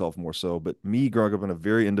beyond yourself more so, but me growing up in a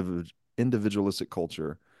very individualistic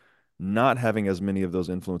culture, not having as many of those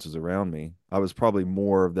influences around me, I was probably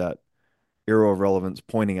more of that arrow of relevance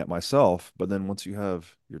pointing at myself. But then once you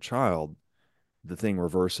have your child, the thing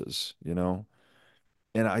reverses, you know?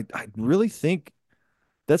 And I really think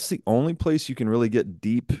that's the only place you can really get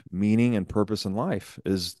deep meaning and purpose in life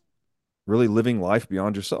is really living life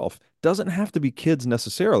beyond yourself. Doesn't have to be kids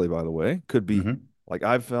necessarily, by the way. Could be Hmm. like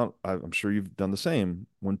I'm sure you've done the same.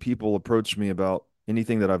 When people approach me about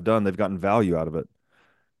anything that I've done, they've gotten value out of it.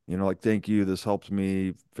 Like, thank you, this helped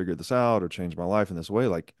me figure this out or change my life in this way.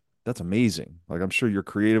 Like, that's amazing. Like, I'm sure your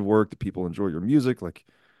creative work, that people enjoy your music, like,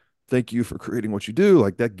 thank you for creating what you do.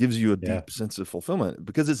 Like, that gives you a Yeah. deep sense of fulfillment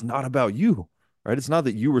because it's not about you, right? It's not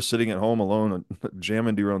that you were sitting at home alone and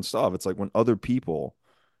jamming to your own stuff. It's like when other people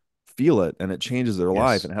feel it and it changes their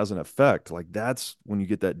life Yes. and it has an effect, like, that's when you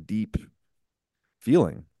get that deep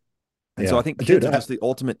feeling. And so I Yeah. think Dude, kids are just the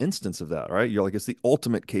ultimate instance of that, right? You're like, it's the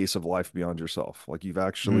ultimate case of life beyond yourself. Like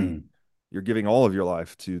mm, you're giving all of your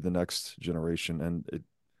life to the next generation. And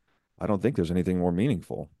I don't think there's anything more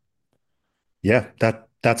meaningful. yeah,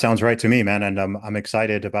 that sounds right to me, man. And I'm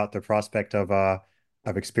excited about the prospect of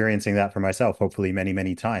experiencing that for myself, hopefully many,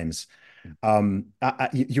 many times.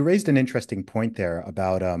 You raised an interesting point there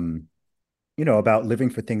about about living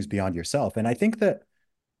for things beyond yourself. And I think that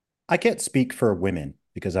I can't speak for women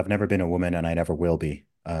because I've never been a woman and I never will be,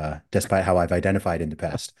 despite how I've identified in the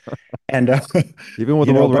past. And Even with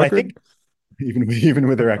the world but I record? think even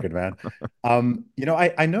with the record, man.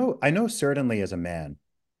 I know certainly as a man,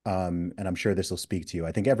 and I'm sure this will speak to you.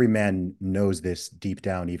 I think every man knows this deep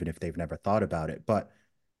down, even if they've never thought about it. But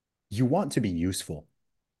you want to be useful.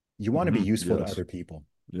 You want to be useful to Yes. other people.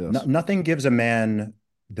 No, Yes. nothing gives a man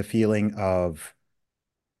the feeling of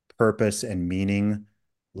purpose and meaning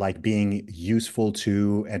like being useful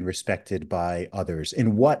to and respected by others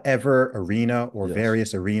in whatever arena or Yes.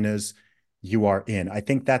 various arenas you are in. I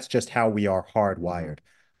think that's just how we are Hmm. hardwired.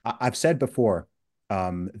 I've said before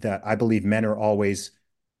that I believe men are always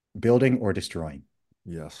building or destroying,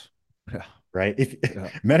 Yes. Yeah. right? If Yeah.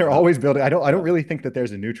 men are Yeah. always building, I don't Yeah. really think that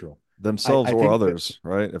there's a neutral. Themselves I or think that others,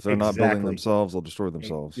 right? If they're not building exactly. themselves, they'll destroy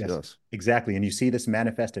themselves. Yes, Yes. exactly. And you see this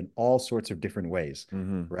manifest in all sorts of different ways,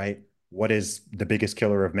 Hmm. right? What is the biggest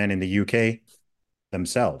killer of men in the UK?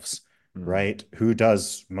 Themselves, Hmm. right? Who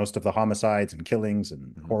does most of the homicides and killings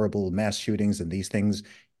and Hmm. horrible mass shootings and these things?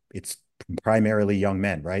 It's primarily young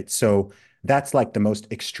men, right? So that's like the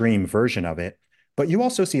most extreme version of it. But you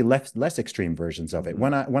also see less extreme versions of it. Hmm.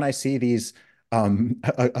 When I see these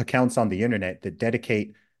accounts on the internet that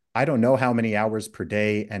dedicate I don't know how many hours per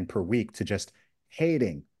day and per week to just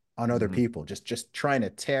hating on other Hmm. people, just trying to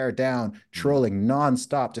tear down, Hmm. trolling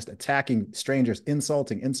nonstop, just attacking strangers,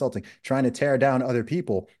 insulting, trying to tear down other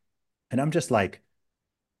people. And I'm just like,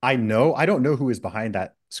 I don't know who is behind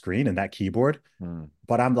that screen and that keyboard, Hmm.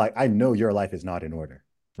 but I'm like, I know your life is not in order.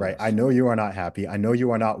 right? I Yes. know you are not happy. I know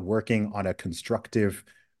you are not working on a constructive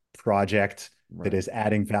project that Right. is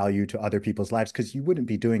adding value to other people's lives because you wouldn't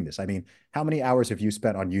be doing this. I mean, how many hours have you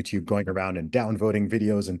spent on YouTube going around and downvoting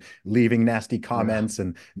videos and leaving nasty Yeah. comments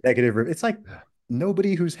and negative? It's like Yeah.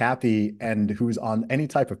 nobody who's happy and who's on any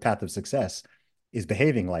type of path of success is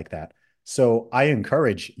behaving like that. So I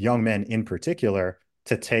encourage young men in particular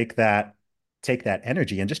to take that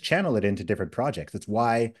energy and just channel it into different projects. It's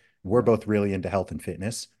why we're Yeah. both really into health and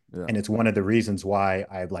fitness. Yeah. And it's one of the reasons why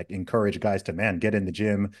I like encourage guys to, man, get in the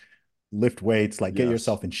gym, lift weights, like get Yes.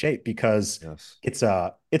 yourself in shape because Yes. it's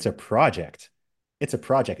a project. It's a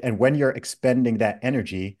project. And when you're expending that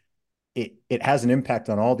energy, it has an impact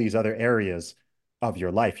on all these other areas of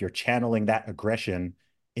your life. You're channeling that aggression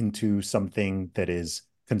into something that is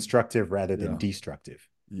constructive rather than Yeah. destructive.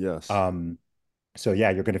 Yes. Um, so yeah,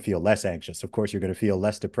 you're going to feel less anxious. Of course, you're going to feel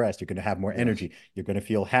less depressed. You're going to have more Yes. energy. You're going to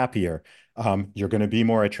feel happier. You're going to be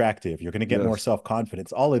more attractive. You're going to get more Yes.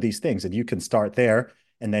 self-confidence, all of these things. And you can start there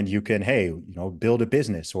and then you can, hey, build a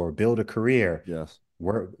business or build a career, Yes.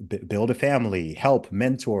 build a family, help,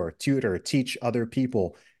 mentor, tutor, teach other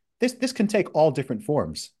people. This can take all different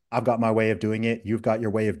forms. I've got my way of doing it. You've got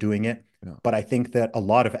your way of doing it. Yeah. But I think that a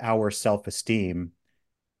lot of our self-esteem,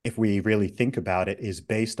 if we really think about it, is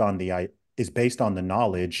based on the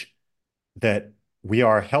knowledge that we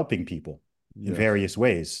are helping people in Yes. various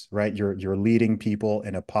ways, right? You're leading people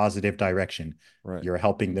in a positive direction. Right. You're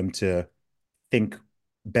helping them to think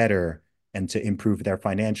better and to improve their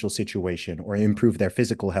financial situation or improve their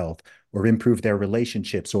physical health or improve their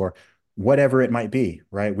relationships or whatever it might be,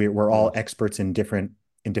 right? We're all Yes. experts in different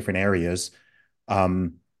areas.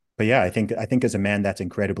 Um, but yeah, I think as a man, that's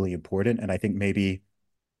incredibly important. And I think maybe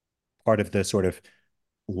part of the sort of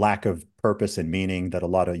lack of purpose and meaning that a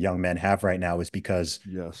lot of young men have right now is because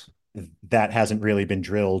Yes. that hasn't really been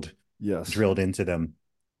drilled Yes. drilled into them.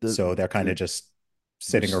 The, So they're kind the, of just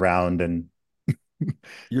you're sitting around and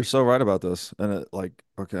you're so right about this. And like,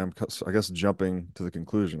 okay, I guess jumping to the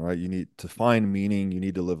conclusion, right? You need to find meaning, you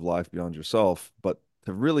need to live life beyond yourself, but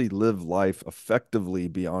to really live life effectively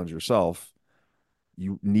beyond yourself,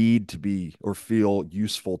 you need to be or feel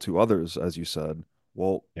useful to others, as you said.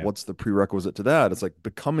 Well, yeah. what's the prerequisite to that? It's like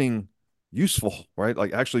becoming useful, right?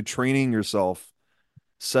 Like actually training yourself,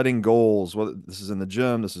 setting goals, whether this is in the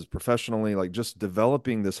gym, this is professionally, like just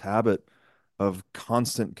developing this habit of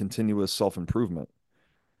constant, continuous self improvement.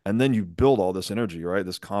 And then you build all this energy, right?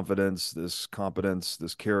 This confidence, this competence,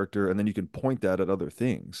 this character, and then you can point that at other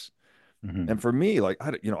things. Mhm. And for me, like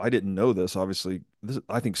I didn't know this. Obviously,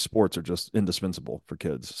 I think sports are just indispensable for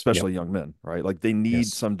kids, Yep. especially young men, right? Like they need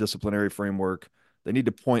Yes. some disciplinary framework. They need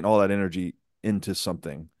to point all that energy into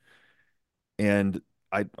something. And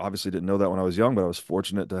I obviously didn't know that when I was young, but I was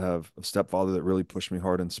fortunate to have a stepfather that really pushed me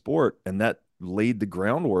hard in sport, and that laid the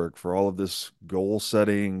groundwork for all of this goal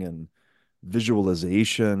setting and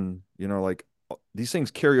visualization. Like these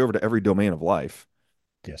things carry over to every domain of life.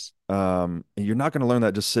 Yes. And you're not going to learn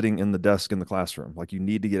that just sitting in the desk in the classroom. Like you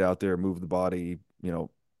need to get out there, move the body,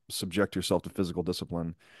 subject yourself to physical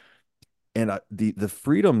discipline. And the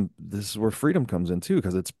freedom, this is where freedom comes in too,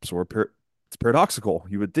 because it's sort of it's paradoxical.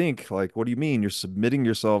 You would think, like, what do you mean? You're submitting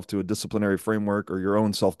yourself to a disciplinary framework or your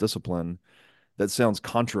own self-discipline. That sounds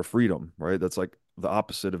contra freedom, right? That's like the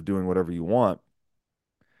opposite of doing whatever you want.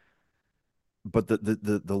 But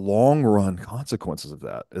the long run consequences of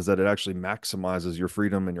that is that it actually maximizes your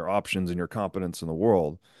freedom and your options and your competence in the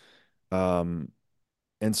world. Um,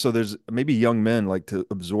 and so there's maybe young men like to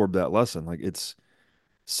absorb that lesson. Like it's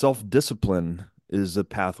self-discipline is the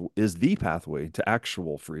pathway to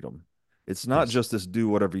actual freedom. It's not Yes. just this do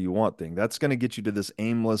whatever you want thing. That's going to get you to this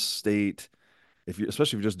aimless state. Especially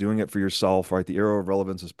if you're just doing it for yourself, right? The arrow of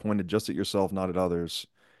relevance is pointed just at yourself, not at others.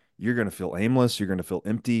 You're going to feel aimless. You're going to feel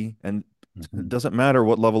empty. And it Mhm. doesn't matter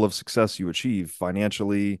what level of success you achieve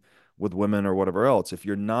financially, with women, or whatever else. If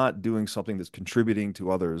you're not doing something that's contributing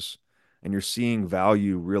to others and you're seeing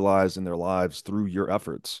value realized in their lives through your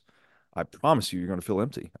efforts, I promise you're going to feel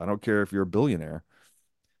empty. I don't care if you're a billionaire.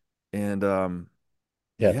 And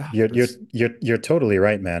Yeah, yeah, you're you're that's you're you're totally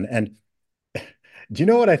right, man. And do you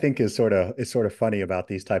know what I think is sort of funny about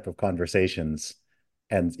these type of conversations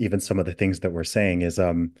and even some of the things that we're saying is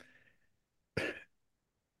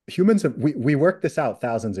we worked this out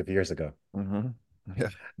thousands of years ago. mhm. Yeah,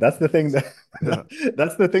 That's the thing that yeah.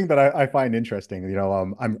 that's the thing that I find interesting.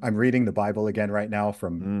 I'm reading the Bible again right now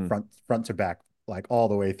from Mm, front to back, like all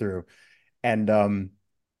the way through. And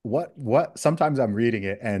what sometimes I'm reading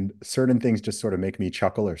it and certain things just sort of make me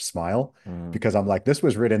chuckle or smile mm, because I'm like, this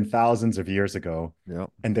was written thousands of years ago. yeah.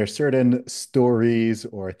 And there's certain stories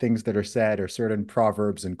or things that are said or certain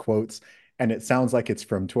proverbs and quotes. and it sounds like it's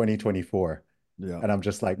from 2024. Yeah. And I'm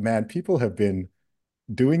just like, man, people have been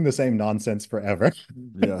doing the same nonsense forever.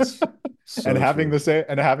 Yes. And So having true.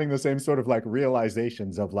 the same sort of like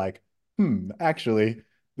realizations of like, actually,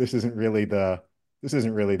 this isn't really the this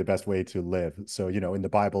isn't really the best way to live. So, in the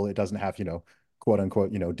Bible, it doesn't have, quote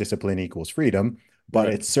unquote, discipline equals freedom, but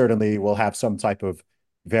Right. it certainly will have some type of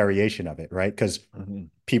variation of it, right? Because Hmm.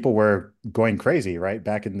 people were going crazy, right?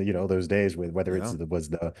 Back in the, those days with whether Yeah. it was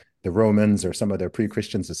the Romans or some of their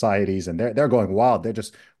pre-Christian societies, and they're going wild. They're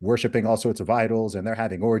just worshiping all sorts of idols, and they're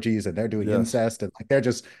having orgies, and they're doing Yes. incest, and like they're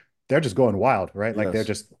just going wild, right? Like they're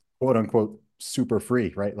Yes. just quote unquote super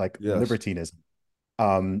free, right? Like Yes. libertinism.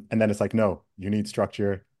 And then it's like, no, you need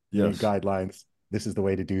structure, you need Yes. guidelines. This is the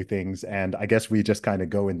way to do things. And I guess we just kind of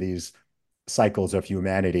go in these cycles of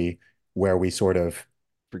humanity where we sort of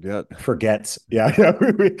Forget. forget, yeah, yeah,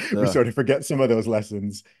 we Yeah. sort of forget some of those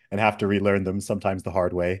lessons and have to relearn them sometimes the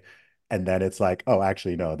hard way. And then it's like, oh,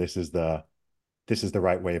 actually, no, this is the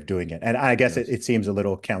right way of doing it. And I guess it, Yes. it seems a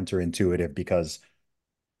little counterintuitive because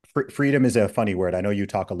freedom is a funny word. I know you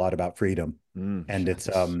talk a lot about freedom, and it's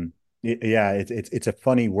Yes. yeah, it's a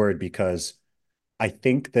funny word because I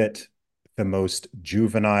think that the most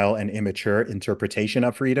juvenile and immature interpretation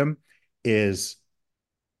of freedom is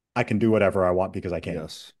I can do whatever I want because I can,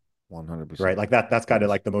 Yes. right? 100%. Like that's kind of Yes.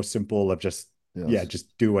 like the most simple of just, yeah, Yes.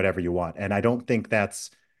 just do whatever you want. And I don't think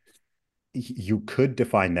you could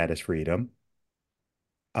define that as freedom.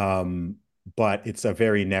 Um, but it's a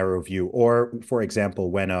very narrow view. Or for example,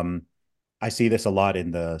 when I see this a lot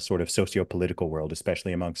in the sort of socio-political world,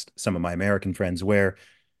 especially amongst some of my American friends, where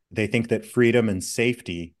they think that freedom and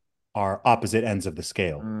safety are opposite ends of the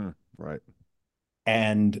scale. Right.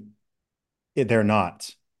 And they're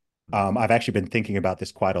not. Mhm. I've actually been thinking about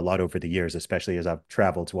this quite a lot over the years, especially as I've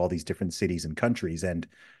traveled to all these different cities and countries. And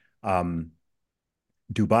um,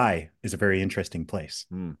 Dubai is a very interesting place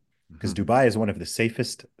Mm. because Mhm. Dubai is one of the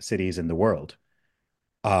safest cities in the world.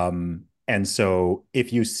 And so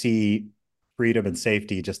if you see freedom and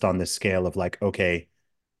safety just on this scale of like, okay,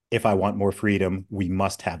 if I want more freedom, we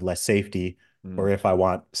must have less safety, or Mm. if I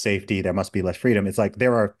want safety, there must be less freedom. It's like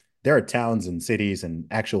there are towns and cities and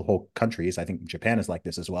actual whole countries. I think Japan is like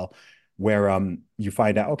this as well, where you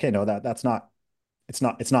find out, okay, no, that's not it's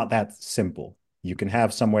not that simple. You can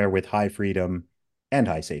have somewhere with high freedom and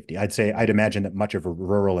high safety. I'd imagine that much of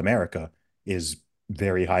rural America is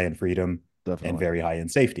very high in freedom and Definitely. very high in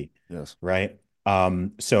safety, Yes. right?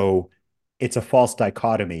 So it's a false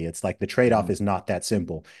dichotomy. It's like the trade-off Hmm. is not that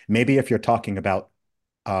simple. Maybe if you're talking about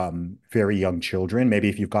very young children, maybe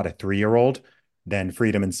if you've got a 3-year-old, then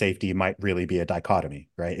freedom and safety might really be a dichotomy,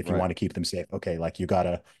 right? If you Right. want to keep them safe, okay, like you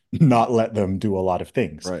gotta not let them do a lot of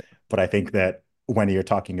things. Right. But I think that when you're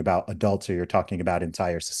talking about adults or you're talking about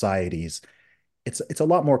entire societies, it's a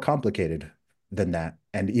lot more complicated than that.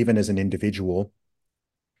 And even as an individual,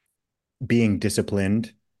 being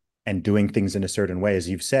disciplined and doing things in a certain way, as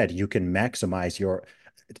you've said, you can maximize your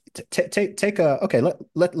take a okay,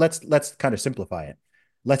 let's kind of simplify it.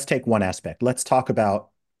 Let's take one aspect. Let's talk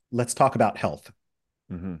about health.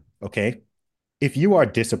 Hmm. Okay. If you are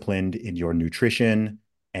disciplined in your nutrition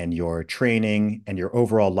and your training and your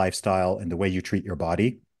overall lifestyle and the way you treat your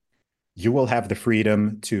body, you will have the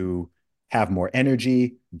freedom to have more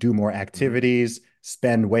energy, do more Hmm. activities,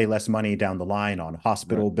 spend way less money down the line on Right.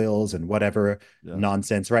 hospital bills and whatever Yes.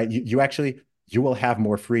 nonsense, right? You will have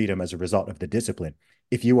more freedom as a result of the discipline.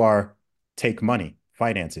 If you are take money,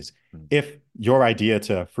 finances, Mm. if your idea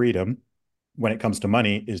to freedom when it comes to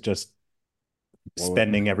money is just Blow it.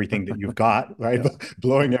 spending everything that you've got, right? Yeah.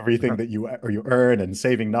 Blowing everything that you earn and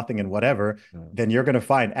saving nothing and whatever, Yeah. then you're going to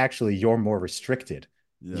find actually you're more restricted.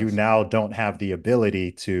 You Yes. now don't have the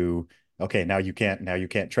ability to, okay, now you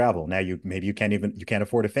can't travel. Now you can't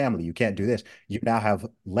afford a family. You can't do this. You now have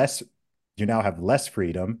less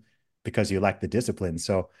freedom because you lack the discipline.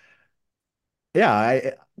 So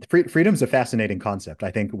yeah, freedom's a fascinating concept.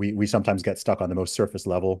 I think we sometimes get stuck on the most surface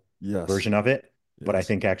level Yes. version of it, but I Yes.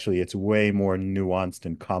 think actually it's way more nuanced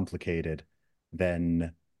and complicated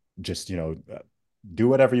than just, do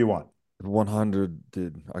whatever you want. 100,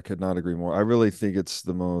 dude. I could not agree more. I really think it's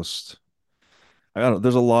the most, I don't know,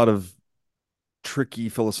 there's a lot of tricky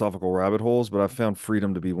philosophical rabbit holes, but I've found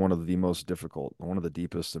freedom to be one of the most difficult, one of the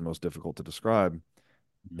deepest and most difficult to describe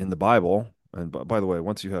in the Bible. And by the way,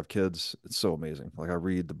 once you have kids, it's so amazing. Like I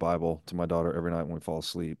read the Bible to my daughter every night when we fall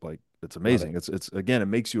asleep. Like it's Love amazing. it. It's again, it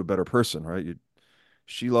makes you a better person, right?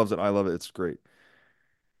 She loves it, I love it. It's great.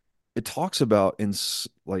 It talks about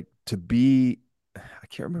like to be, I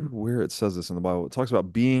can't remember where it says this in the Bible. It talks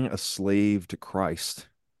about being a slave to Christ.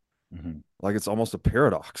 Mhm. Like it's almost a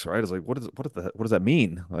paradox, right? It's like what does that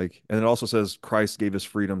mean? Like, and it also says Christ gave us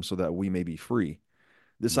freedom so that we may be free.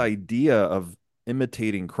 This Mhm. idea of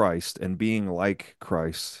imitating Christ and being like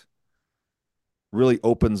Christ really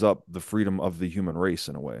opens up the freedom of the human race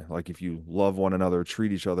in a way. Like if you love one another,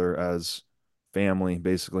 treat each other as family,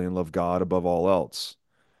 basically, and love God above all else.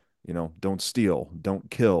 Don't steal, don't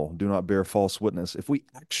kill, do not bear false witness. If we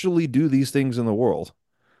actually do these things in the world,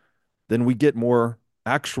 then we get more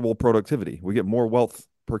actual productivity. We get more wealth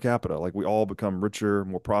per capita. Like we all become richer,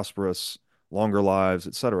 more prosperous, longer lives,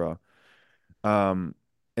 etc. Um,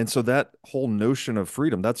 and so that whole notion of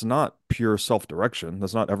freedom, that's not pure self-direction.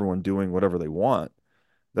 That's not everyone doing whatever they want.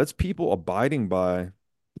 That's people abiding by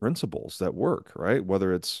principles that work, right?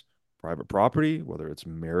 Whether it's private property, whether it's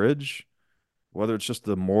marriage, whether it's just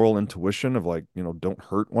the moral intuition of like, don't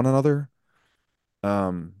hurt one another.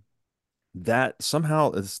 Um, that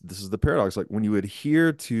somehow is this is the paradox. Like when you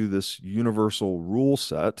adhere to this universal rule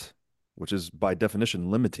set, which is by definition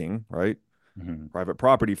limiting, right? Mhm. Private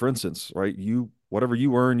property, for instance, right? Whatever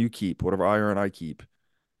you earn, you keep. Whatever I earn, I keep.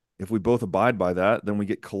 If we both abide by that, then we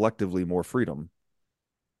get collectively more freedom.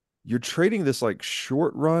 You're trading this like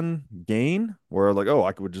short run gain where like, oh,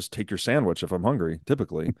 I could just take your sandwich if I'm hungry,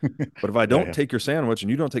 typically. But if I Yeah, don't yeah. take your sandwich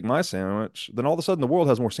and you don't take my sandwich, then all of a sudden the world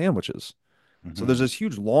has more sandwiches. So there's Mhm. this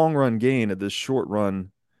huge long run gain at this short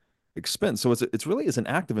run expense. So it's really is an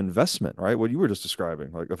active investment, right? What you were just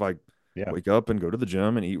describing. Like if I Yeah. wake up and go to the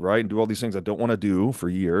gym and eat right and do all these things I don't want to do for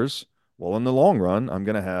years, well, in the long run, I'm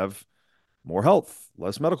going to have more health,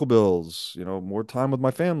 less medical bills, more time with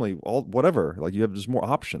my family, all whatever. Like you have just more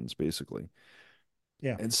options basically.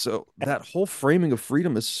 Yeah. And so that whole framing of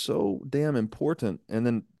freedom is so damn important. And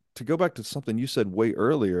then to go back to something you said way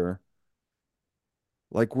earlier,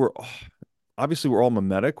 like obviously we're all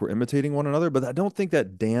mimetic, we're imitating one another, but I don't think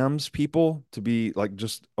that damns people to be like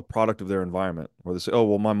just a product of their environment where they say, oh,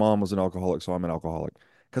 well, my mom was an alcoholic, so I'm an alcoholic.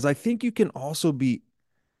 Because I think you can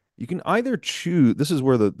either choose, this is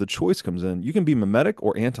where the choice comes in. You can be mimetic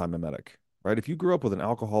or anti-mimetic, right? If you grew up with an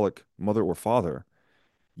alcoholic mother or father,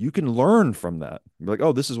 you can learn from that. Be like,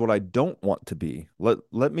 oh, this is what I don't want to be.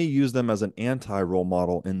 Let me use them as an anti-role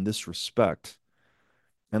model in this respect,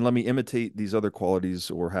 and let me imitate these other qualities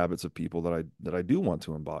or habits of people that I do want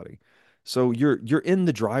to embody. So you're in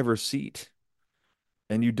the driver's seat,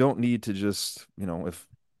 and you don't need to just, if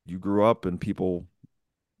you grew up and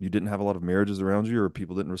you didn't have a lot of marriages around you or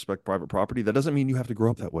people didn't respect private property, that doesn't mean you have to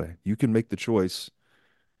grow up that way. You can make the choice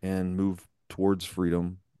and move towards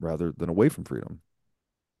freedom rather than away from freedom.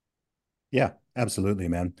 Yeah, absolutely,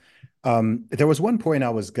 man. There was one point I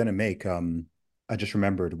was gonna make. I just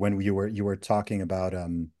remembered when you were talking about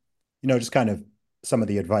just kind of some of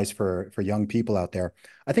the advice for young people out there.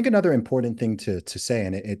 I think another important thing to say,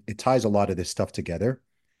 and it ties a lot of this stuff together,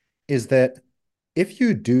 is that if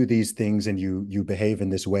you do these things and you behave in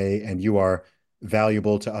this way and you are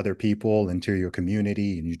valuable to other people and to your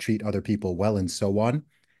community and you treat other people well and so on,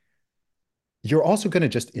 you're also going to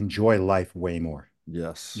just enjoy life way more.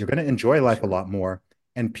 Yes, You're going to enjoy for life a sure. lot more,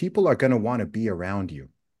 and people are going to want to be around you.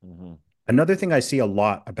 Hmm. Another thing I see a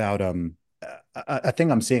lot about a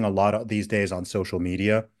thing I'm seeing a lot of these days on social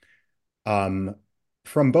media, um,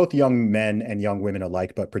 from both young men and young women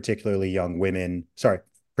alike, but particularly young women, sorry,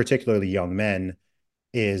 particularly young men,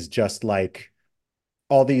 is just like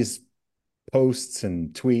all these posts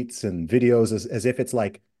and tweets and videos as if it's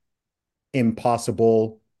like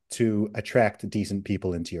impossible to attract decent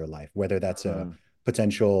people into your life, whether that's a Hmm.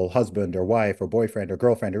 potential husband or wife or boyfriend or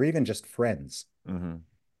girlfriend or even just friends. Hmm.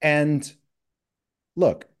 And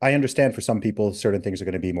look, I understand for some people certain things are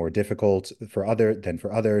going to be more difficult for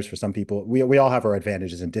others. For some people, we all have our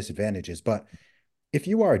advantages and disadvantages. But if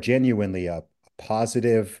you are genuinely a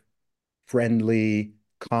positive, friendly,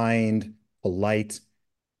 kind, polite,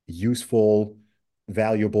 useful,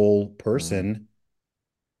 valuable Hmm. person,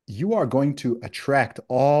 you are going to attract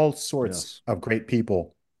all sorts Yes. of great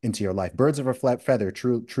people into your life. Birds of a flat feather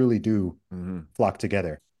truly do Hmm. flock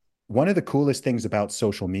together. One of the coolest things about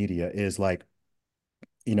social media is like,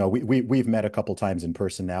 we've met a couple times in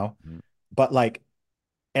person now, but like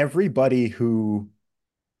everybody who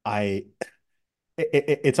I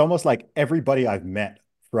it's almost like everybody I've met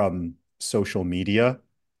from social media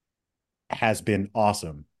has been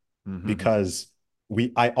awesome Hmm. because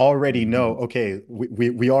I already know, Hmm. okay,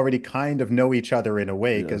 we already kind of know each other in a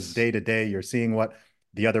way because Yes. day to day you're seeing what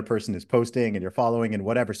the other person is posting and you're following and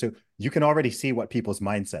whatever. So you can already see what people's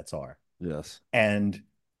mindsets are. Yes. And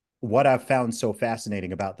what I've found so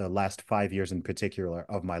fascinating about the last 5 years in particular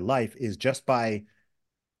of my life is just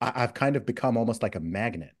I've kind of become almost like a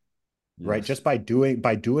magnet, right? Yes. Just by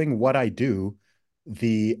doing what I do,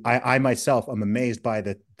 I myself am amazed by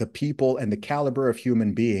the people and the caliber of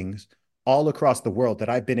human beings all across the world that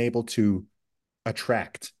I've been able to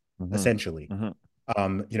attract, Hmm. essentially. Hmm.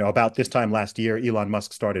 About this time last year, Elon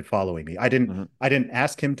Musk started following me. Hmm. I didn't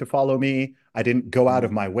ask him to follow me. I didn't go out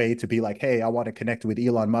of Hmm. my way to be like, hey, I want to connect with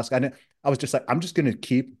Elon Musk. I was just like, I'm just going to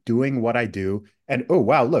keep doing what I do. And oh,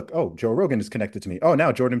 wow, look, oh, Joe Rogan is connected to me. Oh,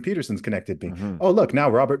 now Jordan Peterson's connected to me. Hmm. Oh, look, now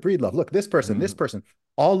Robert Breedlove. Look, this Hmm. person,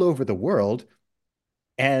 all over the world.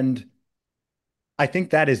 And I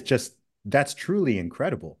think that's truly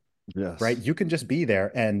incredible, right? Yes. You can just be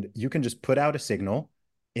there and you can just put out a signal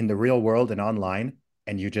in the real world and online,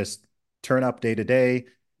 and you just turn up day to day.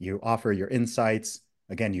 You offer your insights.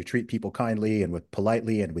 Again, you treat people kindly and with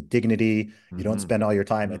politely and with dignity. You don't Hmm. spend all your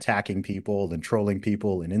time Hmm. attacking people and trolling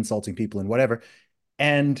people and insulting people and whatever.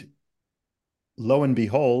 And lo and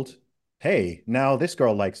behold, hey, now this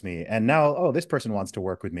girl likes me. And now, oh, this person wants to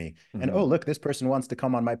work with me. And Hmm. oh, look, this person wants to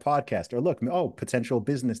come on my podcast. Or look, oh, potential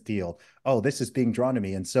business deal. Oh, this is being drawn to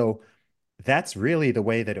me. And so that's really the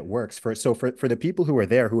way that it works. For the people who are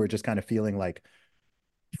there who are just kind of feeling like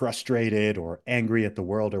frustrated or angry at the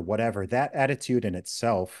world or whatever, that attitude in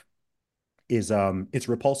itself is it's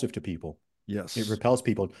repulsive to people. It Yes. repels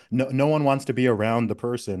people. No one wants to be around the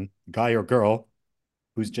person, guy or girl,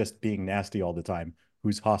 who's just being nasty all the time,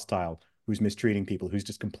 who's hostile, who's mistreating people, who's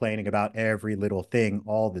just complaining about every little thing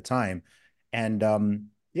all the time. And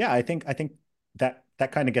yeah, I think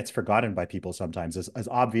that kind of gets forgotten by people sometimes, as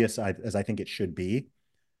obvious as I think it should be.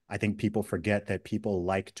 I think people forget that people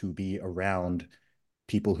like to be around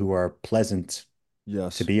people who are pleasant to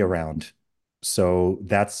Yes. be around. So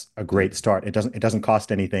that's a great start. It doesn't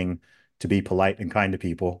cost anything to be polite and kind to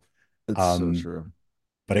people. It's so Um, true.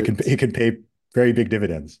 but It's it can pay very big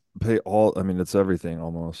dividends. pay all, I mean, it's everything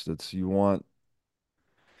almost. It's you want,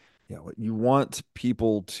 yeah, you want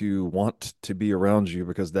people to want to be around you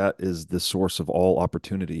because that is the source of all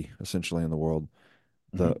opportunity essentially in the world.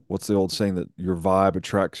 The Mhm. what's the old saying that your vibe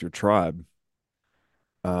attracts your tribe?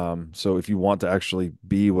 So if you want to actually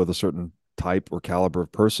be with a certain type or caliber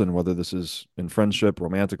of person, whether this is in friendship,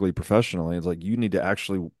 romantically, professionally, it's like you need to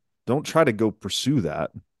actually don't try to go pursue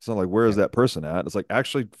that. It's not like where is Yeah. that person at? It's like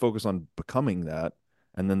actually focus on becoming that,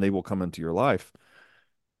 and then they will come into your life.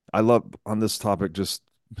 I love on this topic just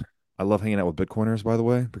I love hanging out with Bitcoiners, by the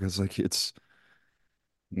way, because like it's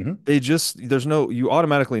Mhm. they just there's no you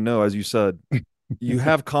automatically know, as you said, you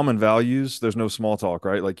have common values. There's no small talk,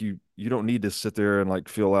 right? Like you don't need to sit there and like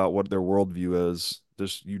feel out what their worldview is.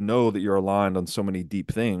 Just you know that you're aligned on so many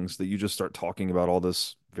deep things that you just start talking about all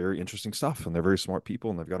this very interesting stuff. And they're very smart people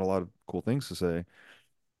and they've got a lot of cool things to say.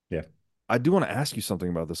 Yeah. I do want to ask you something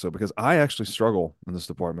about this though, because I actually struggle in this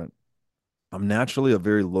department. I'm naturally a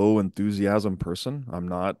very low enthusiasm person. I'm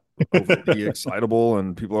not overly excitable,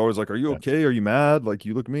 and people are always like, "Are you Yeah. okay? Are you mad? Like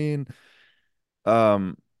you look mean."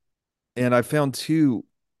 Um, and I found too,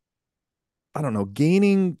 I don't know,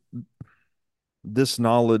 gaining this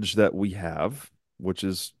knowledge that we have, which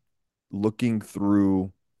is looking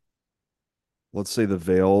through, let's say, the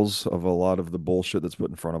veils of a lot of the bullshit that's put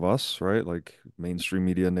in front of us, right? Like mainstream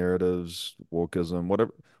media narratives, wokeism,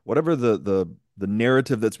 whatever the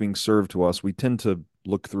narrative that's being served to us, we tend to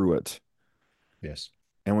look through it. Yes.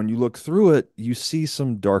 And when you look through it, you see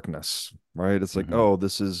some darkness, right? It's like, Hmm. oh,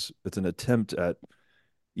 it's an attempt at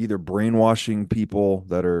either brainwashing people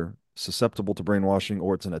that are susceptible to brainwashing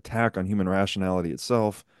or it's an attack on human rationality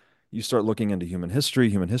itself. You start looking into human history.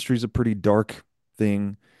 Human history is a pretty dark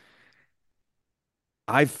thing.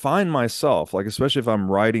 I find myself, like, especially if I'm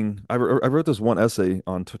writing, I wrote this one essay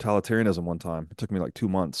on totalitarianism one time. It took me like 2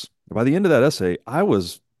 months. By the end of that essay,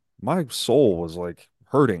 my soul was like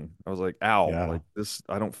hurting. I was like, ow, Yeah. like this,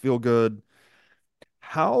 I don't feel good.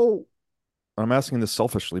 How I'm asking this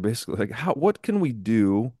selfishly, basically, like what can we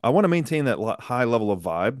do? I want to maintain that high level of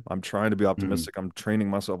vibe. I'm trying to be Hmm. optimistic. I'm training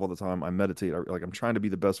myself all the time. I meditate. Like I'm trying to be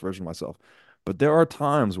the best version of myself. But there are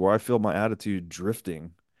times where I feel my attitude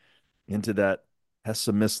drifting into that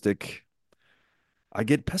pessimistic. I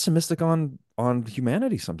get pessimistic on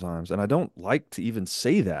humanity sometimes, and I don't like to even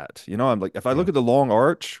say that. You know, I'm like, if I Yeah. look at the long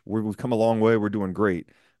arch, we've come a long way, we're doing great.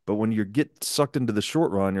 But when you get sucked into the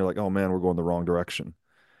short run, you're like, oh man, we're going the wrong direction.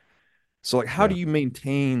 So like how do Yeah. you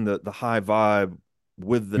maintain the high vibe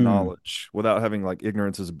with the Hmm. knowledge without having like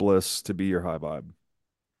ignorance is bliss to be your high vibe?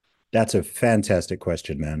 That's a fantastic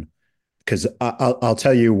question, man. Because I'll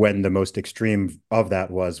tell you when the most extreme of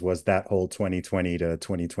that was that whole 2020 to Yeah,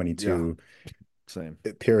 2022 same.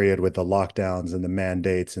 period with the lockdowns and the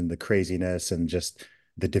mandates and the craziness and just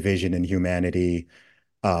the division in humanity.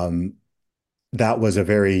 Um, that was a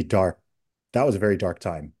very dark, that was a very dark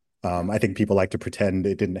time. I think people like to pretend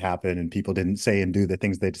it didn't happen and people didn't say and do the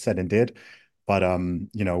things they said and did. But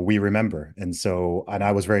we remember. And so, and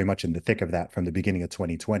I was very much in the thick of that from the beginning of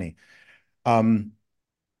 2020. Um,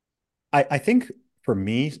 I think for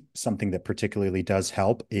me, something that particularly does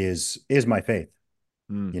help is my faith.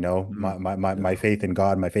 Mm, My mm, my yeah. faith in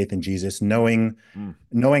God, my faith in Jesus, Mm,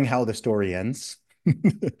 knowing how the story ends,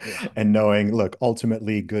 yeah. and knowing, look,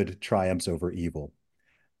 ultimately good triumphs over evil.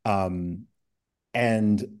 Um,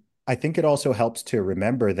 and I think it also helps to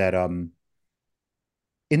remember that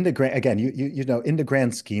in the grand again, in the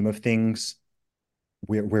grand scheme of things,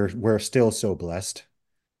 we're still so blessed.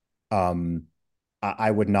 Um,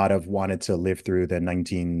 I would not have wanted to live through the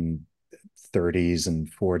 1930s and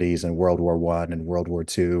 40s and World War One and World War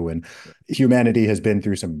Two, and humanity has been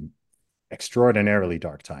through some extraordinarily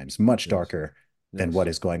dark times, much Yes. darker than what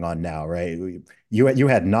Yes. is going on now, right? You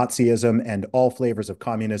had Nazism and all flavors of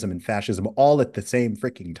communism and fascism all at the same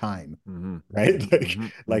freaking time, Hmm. right? Hmm. Like Hmm.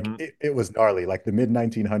 like Hmm. it was gnarly. Like the mid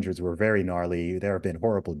 1900s were very gnarly. There have been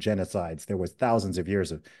horrible genocides. There was thousands of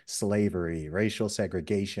years of slavery, racial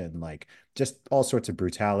segregation, like just all sorts of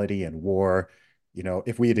brutality and war.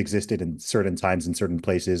 If we had existed in certain times in certain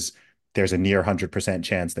places, there's a near 100%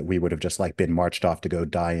 chance that we would have just like been marched off to go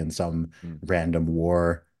die in some random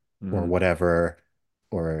war or Hmm. whatever.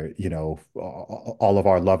 Or, all of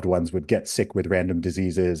our loved ones would get sick with random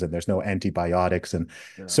diseases and there's no antibiotics. And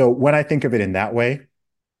Yeah. so when I think of it in that way,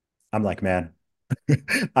 I'm like, man,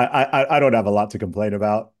 I don't have a lot to complain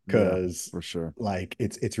about Yeah, because for sure. like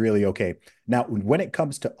it's really okay. Now, when it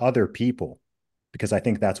comes to other people, because I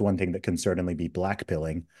think that's one thing that can certainly be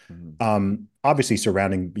blackpilling, Hmm. obviously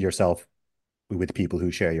surrounding yourself with people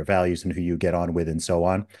who share your values and who you get on with and so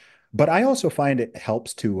on. But I also find it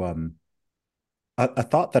helps to a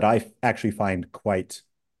thought that I actually find quite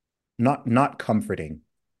not comforting,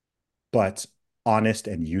 but honest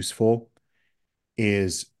and useful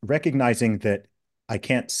is recognizing that I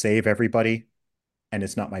can't save everybody and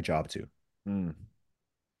it's not my job to, Mm.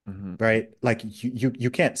 Hmm. right? Like you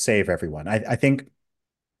can't save everyone. I think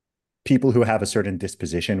people who have a certain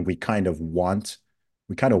disposition, we kind of want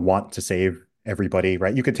to save everybody,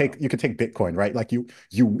 right? Yeah. You could take Bitcoin, right? Like you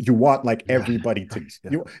want like Yeah. everybody to Right.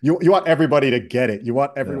 Yeah. you want everybody to get it. You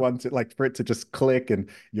want Yeah. everyone to like for it to just click, and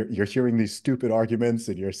you're hearing these stupid arguments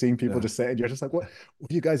and you're seeing people Yeah. just say, and you're just like, what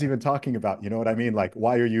are you guys even talking about? You know what I mean? Like,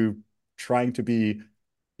 why are you trying to be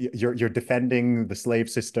you're defending the slave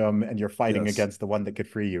system and you're fighting Yes. against the one that could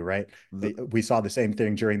free you, right? The, We saw the same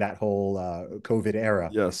thing during that whole COVID era.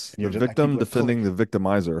 yes. And The you're just like victim defending the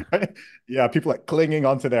victimizer. yeah, people like clinging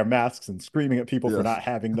onto their masks and screaming at people for Yes. not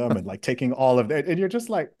having them and like taking all of that. And you're just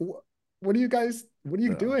like, what are you guys, what are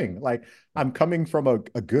you Yeah. doing? Like, Yeah. I'm coming from a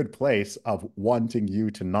good place of wanting you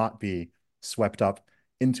to not be swept up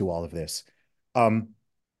into all of this. Um,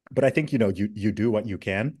 but I think, you do what you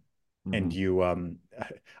can and Hmm.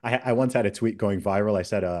 I once had a tweet going viral.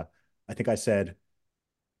 I think I said,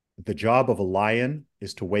 the job of a lion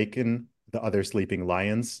is to waken the other sleeping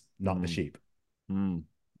lions, not the Mm. sheep. Mm.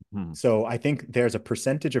 Mm. So I think there's a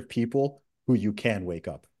percentage of people who you can wake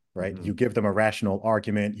up, right? Hmm. You give them a rational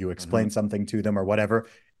argument, you Hmm. explain something to them or whatever,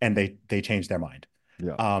 and they change their mind.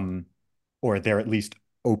 Yeah. Um, or they're at least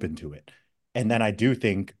open to it. And then I do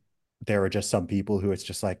think there are just some people who it's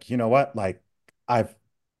just like, you know what? Like I've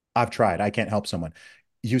I've tried. I can't help someone.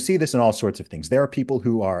 You see this in all sorts of things. There are people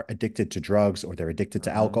who are addicted to drugs or they're addicted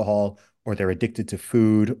to Hmm. alcohol or they're addicted to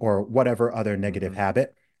food or whatever other negative Hmm.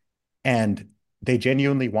 habit. And they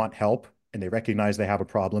genuinely want help and they recognize they have a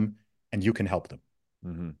problem and you can help them,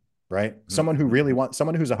 Hmm. right? Hmm. Someone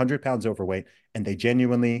who's 100 pounds overweight and they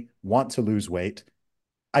genuinely want to lose weight,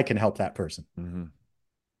 I can help that person. Hmm.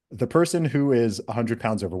 The person who is 100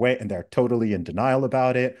 pounds overweight and they're totally in denial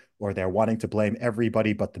about it or they're wanting to blame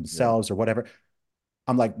everybody but Yeah. themselves or whatever,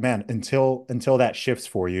 I'm like, man, until that shifts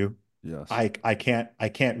for you, Yes. I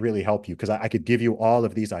can't really help you because I could give you all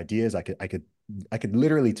of these ideas. I could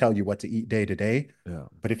literally tell you what to eat day to day, Yeah.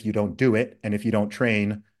 but if you don't do it and if you don't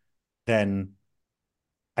train, then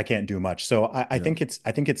I can't do much. So Yeah. I think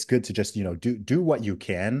it's good to just, do what you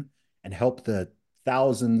can and help the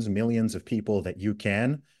thousands, millions of people that you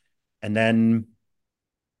can. And then,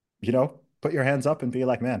 put your hands up and be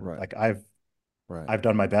like, man, Right. like Right. I've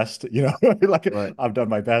done my best, like Right. I've done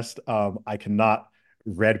my best. I cannot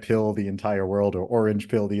red pill the entire world or orange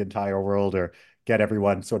pill the entire world or get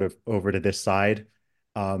everyone sort of over to this side.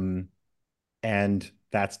 Um, and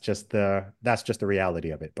that's just the reality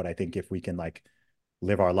of it. But I think if we can like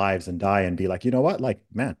live our lives and die and be like, you know what, like,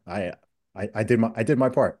 man, I did my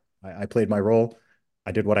part. I played my role.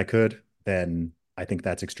 I did what I could. Then I think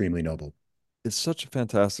that's extremely noble. It's such a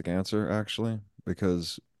fantastic answer, actually,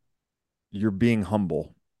 because you're being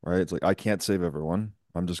humble, right? It's like I can't save everyone.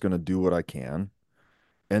 I'm just going to do what I can.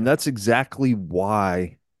 And that's exactly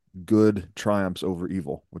why good triumphs over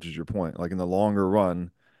evil, which is your point. Like in the longer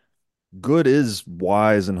run, good is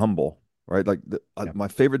wise and humble, right? Like Yeah. my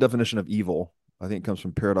favorite definition of evil, I think, comes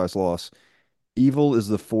from Paradise Lost. Evil is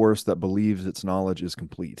the force that believes its knowledge is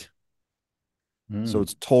complete. So Mm.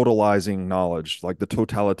 it's totalizing knowledge. Like the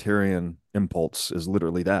totalitarian impulse is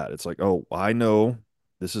literally that. It's like, oh, I know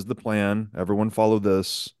this is the plan. Everyone follow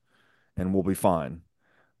this and we'll be fine.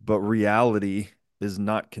 But reality is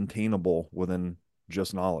not containable within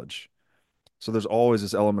just knowledge. So there's always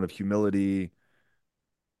this element of humility,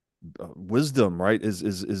 wisdom, right?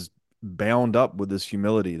 Is bound up with this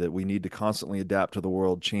humility that we need to constantly adapt to the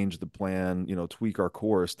world, change the plan, tweak our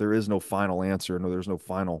course. There is no final answer. No, there's no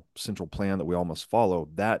final central plan that we all must follow.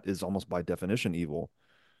 That is almost by definition evil.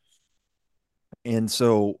 And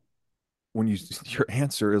so when you your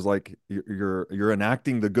answer is like you're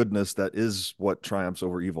enacting the goodness that is what triumphs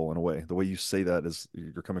over evil in a way. The way you say that is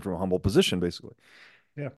you're coming from a humble position, basically.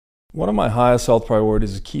 Yeah. One of my highest health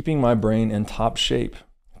priorities is keeping my brain in top shape.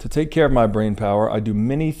 To take care of my brain power, I do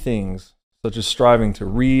many things, such as striving to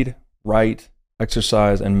read, write,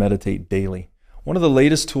 exercise, and meditate daily. One of the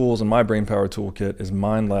latest tools in my brain power toolkit is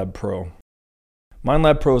MindLab Pro.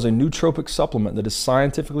 MindLab Pro is a nootropic supplement that is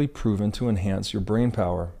scientifically proven to enhance your brain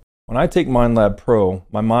power. When I take MindLab Pro,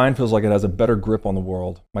 my mind feels like it has a better grip on the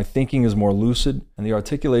world. My thinking is more lucid, and the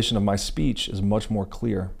articulation of my speech is much more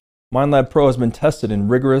clear. MindLab Pro has been tested in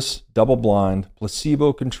rigorous, double-blind,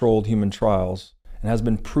 placebo-controlled human trials and has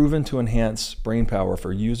been proven to enhance brain power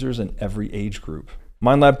for users in every age group.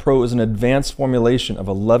 MindLab Pro is an advanced formulation of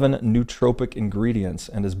 11 nootropic ingredients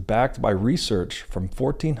and is backed by research from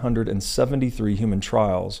 1,473 human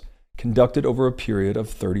trials conducted over a period of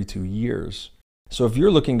 32 years. So if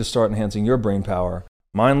you're looking to start enhancing your brain power,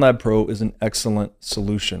 MindLab Pro is an excellent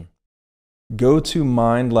solution. Go to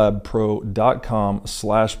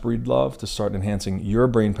mindlabpro.com/breedlove to start enhancing your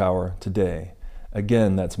brain power today.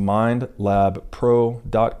 Again, that's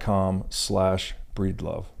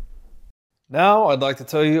mindlabpro.com/breedlove. Now I'd like to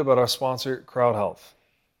tell you about our sponsor, CrowdHealth.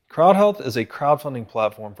 CrowdHealth is a crowdfunding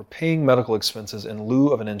platform for paying medical expenses in lieu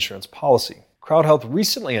of an insurance policy. CrowdHealth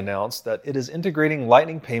recently announced that it is integrating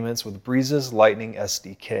Lightning payments with Breeze's Lightning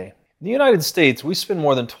SDK. In the United States, we spend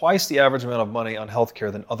more than twice the average amount of money on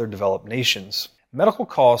healthcare than other developed nations. Medical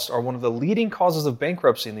costs are one of the leading causes of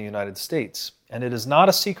bankruptcy in the United States, and it is not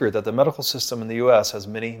a secret that the medical system in the US has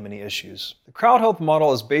many, many issues. The CrowdHealth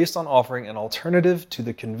model is based on offering an alternative to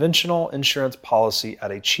the conventional insurance policy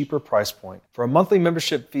at a cheaper price point. For a monthly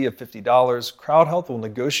membership fee of $50, CrowdHealth will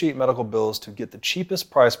negotiate medical bills to get the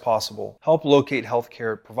cheapest price possible, help locate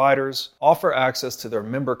healthcare providers, offer access to their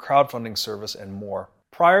member crowdfunding service, and more.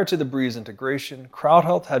 Prior to the Breeze integration,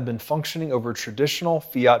 CrowdHealth had been functioning over traditional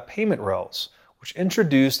fiat payment rails, which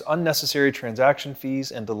introduced unnecessary transaction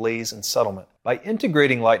fees and delays in settlement. By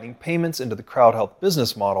integrating Lightning payments into the CrowdHealth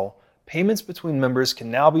business model, payments between members can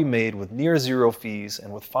now be made with near zero fees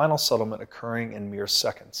and with final settlement occurring in mere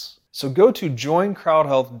seconds. So go to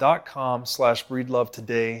joincrowdhealth.com/breedlove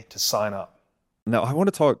today to sign up. Now, I want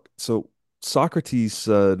to talk. So, Socrates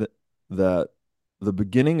said that the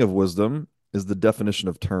beginning of wisdom is the definition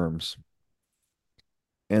of terms.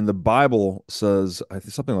 And the Bible says, I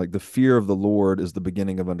think something like the fear of the Lord is the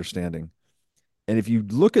beginning of understanding. And if you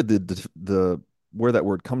look at the where that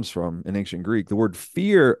word comes from in ancient Greek, the word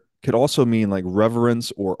fear could also mean like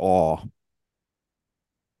reverence or awe.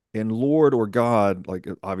 And Lord or God, like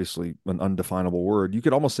obviously an undefinable word, you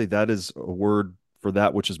could almost say that is a word for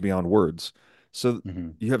that which is beyond words. So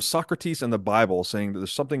Mm-hmm. you have Socrates and the Bible saying that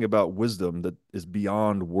there's something about wisdom that is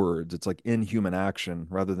beyond words. It's like in human action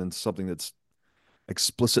rather than something that's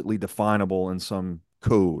explicitly definable in some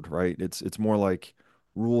code, right? It's more like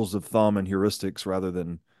rules of thumb and heuristics rather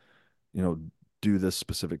than, you know, do this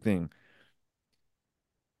specific thing.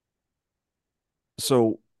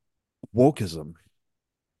 So wokeism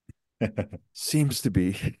seems to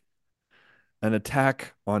be an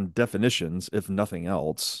attack on definitions, if nothing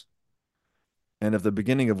else. And if the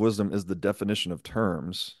beginning of wisdom is the definition of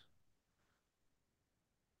terms,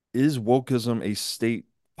 is wokeism a state,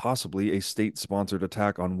 possibly a state sponsored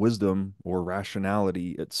attack on wisdom or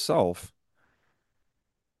rationality itself?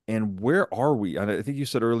 And where are we? I think you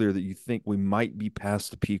said earlier that you think we might be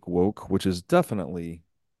past peak woke, which is definitely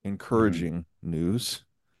Mm-hmm. encouraging news.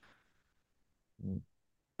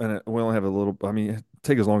 And we only have a little, I mean,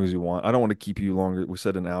 take as long as you want. I don't want to keep you longer. We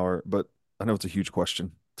said an hour, but I know it's a huge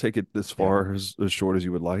question. Take it as Yeah. far as short as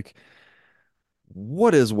you would like.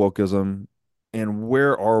 What is wokeism and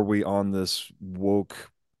where are we on this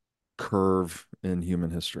woke curve in human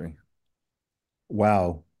history?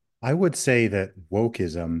 Wow. I would say that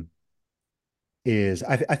wokeism is,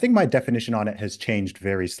 I think my definition on it has changed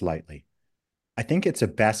very slightly. I think it's a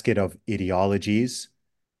basket of ideologies,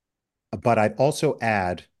 but I'd also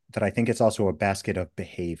add that I think it's also a basket of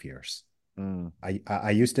behaviors. Mm,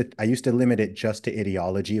 I used to limit it just to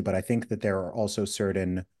ideology, but I think that there are also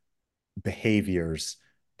certain behaviors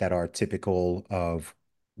that are typical of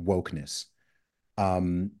wokeness.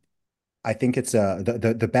 Um, I think it's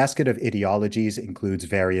the basket of ideologies includes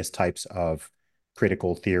various types of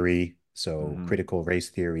critical theory, so hmm critical race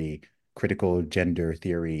theory, critical gender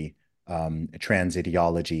theory, trans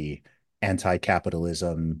ideology,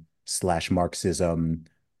 anti-capitalism slash Marxism,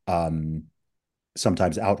 um,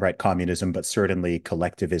 sometimes outright communism, but certainly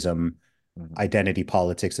collectivism. hmm Identity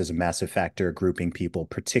politics is a massive factor, grouping people,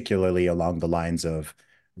 particularly along the lines of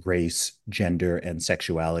race, gender, and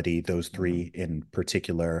sexuality, those hmm three in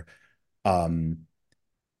particular. Um,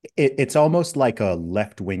 it's almost like a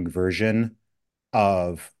left-wing version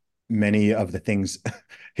of many of the things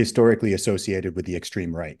historically associated with the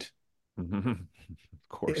extreme right, hmm Of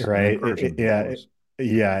course, an right? inversion, of Yeah, course.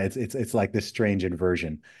 yeah. It's like this strange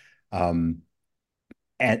inversion. Um,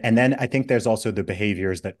 and then I think there's also the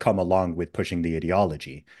behaviors that come along with pushing the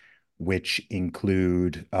ideology, which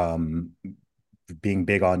include being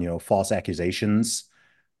big on, false accusations,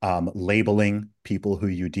 labeling people who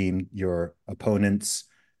you deem your opponents,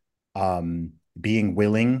 being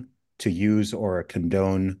willing to use or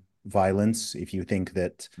condone violence if you think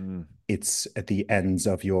that Mm, it's at the ends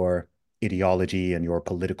of your ideology and your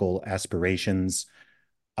political aspirations.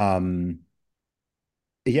 Um,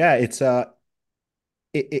 yeah, it's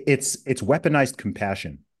weaponized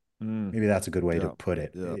compassion. mm, Maybe that's a good way to yeah, put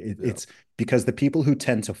it. yeah, yeah. It's because the people who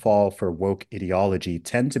tend to fall for woke ideology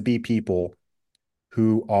tend to be people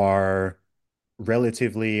who are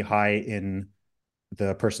relatively high in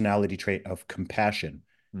the personality trait of compassion,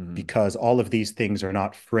 hmm because all of these things are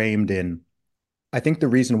not framed in. I think the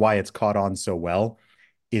reason why it's caught on so well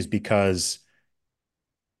is because,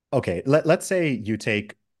 okay, let's say you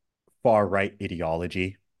take far right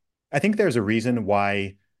ideology. I think there's a reason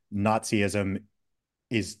why Nazism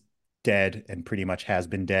is dead and pretty much has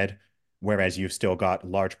been dead, whereas you've still got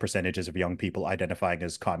large percentages of young people identifying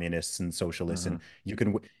as communists and socialists. hmm And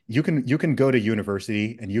you can go to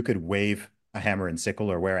university and you could wave a hammer and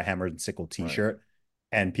sickle or wear a hammer and sickle Right, T-shirt,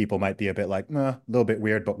 and people might be a bit like, a little bit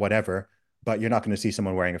weird, but whatever. But you're not going to see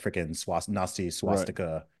someone wearing a freaking Nazi right,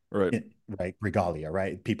 swastika, right. right, regalia,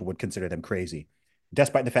 right? People would consider them crazy,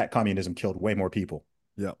 despite the fact communism killed way more people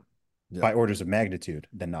Yeah, yeah, by orders of magnitude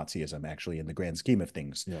than Nazism, actually, in the grand scheme of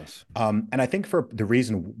things. yes. And I think for the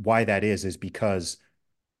reason why that is because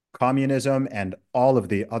communism and all of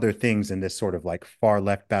the other things in this sort of like far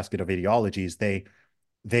left basket of ideologies, they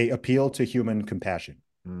appeal to human compassion,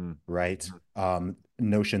 Mm, right?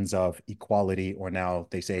 Notions of equality, or now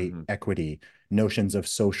they say hmm equity, notions of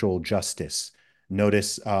social justice,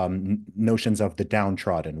 notions of the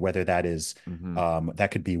downtrodden, whether that is, hmm that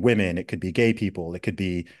could be women, it could be gay people, it could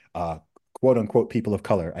be quote unquote people of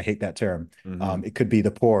color. I hate that term. hmm It could be the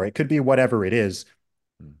poor, it could be whatever it is,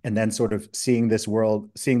 hmm and then sort of seeing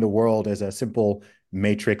the world as a simple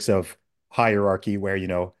matrix of hierarchy where,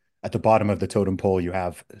 at the bottom of the totem pole, you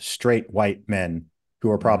have straight white men who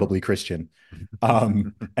are hmm probably Christian.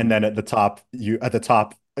 And then at the top, you've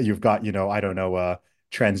got, I don't know,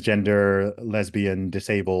 transgender, lesbian,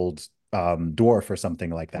 disabled, dwarf or something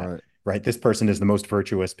like that, Right, right? This person is the most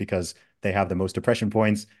virtuous because they have the most oppression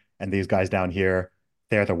points. And these guys down here,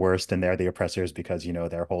 they're the worst and they're the oppressors because,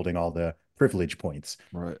 they're holding all the privilege points,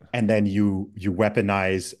 right. and then you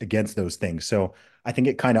weaponize against those things. So I think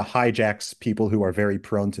it kind of hijacks people who are very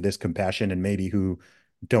prone to this compassion and maybe who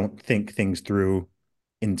don't think things through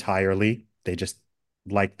entirely. They just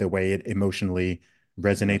like the way it emotionally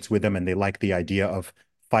resonates Yes. with them, and they like the idea of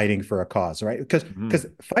fighting for a cause, right? Because hmm because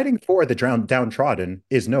fighting for the downtrodden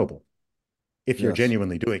is noble if you're Yes.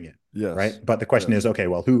 genuinely doing it, Yes. right? But the question Yes. is, okay,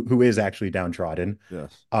 well, who is actually downtrodden?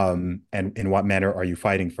 Yes. And in what manner are you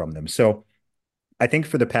fighting from them? So I think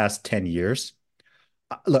for the past 10 years,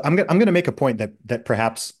 look, I'm gonna make a point that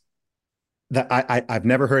perhaps that I've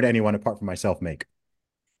never heard anyone apart from myself make.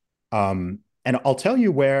 And I'll tell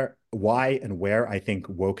you why and where I think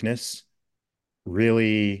wokeness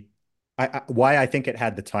really, why I think it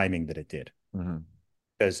had the timing that it did. hmm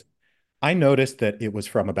Because I noticed that it was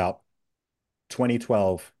from about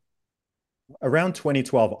 2012, around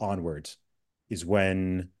 2012 onwards, is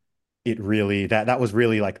when it really that was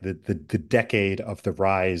really like the decade of the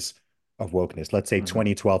rise of wokeness. Let's say hmm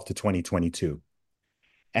 2012 to 2022.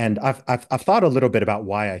 And I've thought a little bit about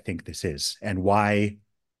why I think this is and why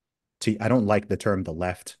I don't like the term the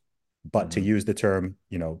left, but to use the term,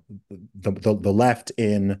 the left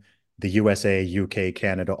in the USA, UK,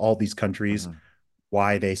 Canada, all these countries, Mhm.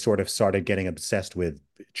 why they sort of started getting obsessed with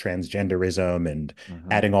transgenderism and Mhm.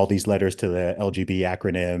 adding all these letters to the LGB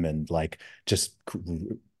acronym and like just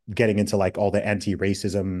getting into like all the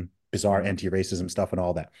anti-racism, bizarre Mhm. anti-racism stuff and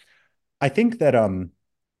all that. I think that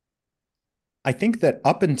I think that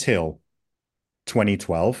up until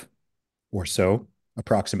 2012 or so,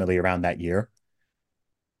 approximately around that year,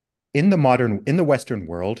 in the Western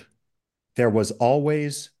world, there was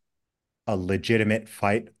always a legitimate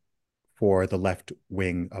fight for the left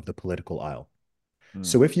wing of the political aisle. Mhm.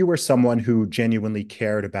 So if you were someone who genuinely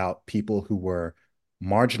cared about people who were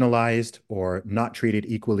marginalized or not treated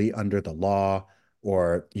equally under the law,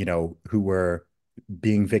 or who were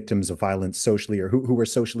being victims of violence socially, or who were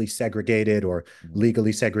socially segregated or Mhm.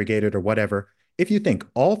 legally segregated or whatever, if you think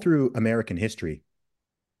all through American history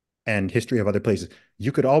and history of other places,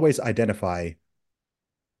 you could always identify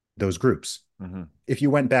those groups. Mhm. If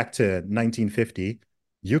you went back to 1950,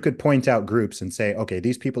 you could point out groups and say, okay,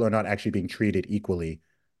 these people are not actually being treated equally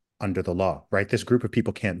under the law, right? This group of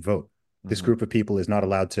people can't vote. This Mhm. group of people is not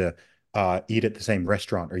allowed to eat at the same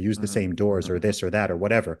restaurant or use the Mhm. same doors or Mhm. this or that or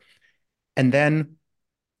whatever. And then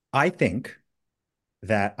I think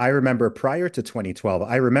that I remember prior to 2012,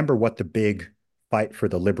 I remember what the big fight for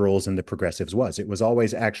the liberals and the progressives was. It was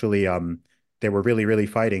always actually they were really, really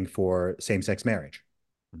fighting for same-sex marriage,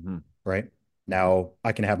 Mhm. right? Now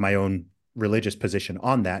I can have my own religious position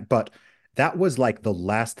on that, but that was like the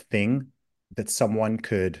last thing that someone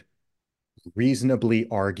could reasonably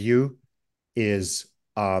argue is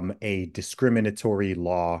a discriminatory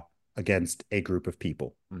law against a group of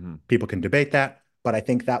people. Mhm. People can debate that, but I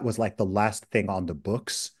think that was like the last thing on the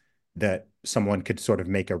books that someone could sort of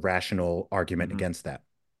make a rational argument Mhm. against that.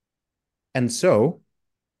 And so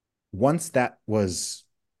once that was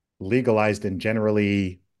legalized and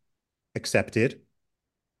generally accepted,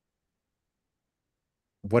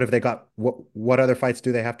 what have they got? What other fights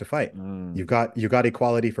do they have to fight? Mhm. You got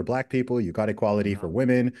equality for black people, you got equality for Yeah.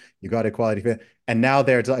 women, you got equality for, and now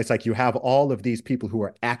there's it's like you have all of these people who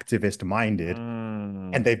are activist minded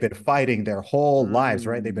and Mm. they've been fighting their whole lives,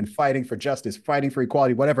 right? They've been Mm. fighting for justice, fighting for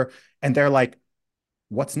equality, whatever. And they're like,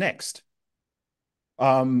 what's next?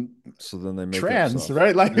 Um, So then they make up Trans, stuff.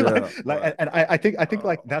 right? Like, like, Yeah. like, Right. and I think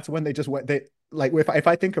like Oh. that's when they just went, they like if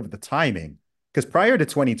I think of the timing, because prior to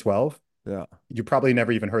 2012, Yeah. you probably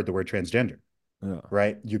never even heard the word transgender, Yeah.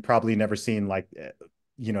 right? You'd probably never seen like,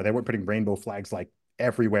 they weren't putting rainbow flags like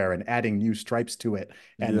everywhere and adding new stripes to it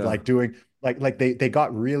and Yeah. like doing like they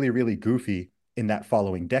got really, really goofy in that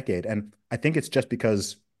following decade. And I think it's just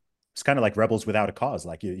because it's kind of like rebels without a cause.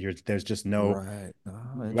 Like there's just no, Right.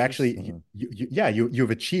 Oh, you actually, interesting. yeah,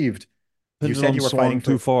 you've achieved, you said Pendulum you were fighting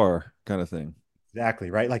swung too for, far, kind of thing.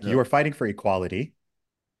 exactly, right? Like you Yeah. were fighting for equality.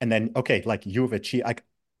 And then, okay, like you've achieved, like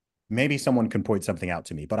maybe someone can point something out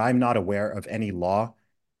to me, but I'm not aware of any law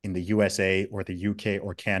in the USA or the UK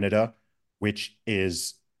or Canada which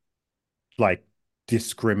is like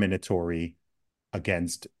discriminatory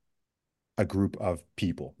against a group of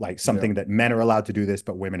people, like Yeah. something that men are allowed to do this,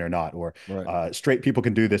 but women are not, or Right. straight people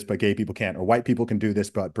can do this, but gay people can't, or white people can do this,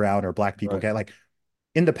 but brown or black people Right. can't. Like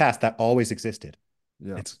in the past, that always existed.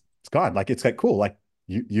 Yeah. It's gone. Like it's like cool. Like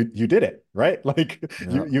you did it, right? Like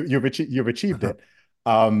Yeah. you've achieved it.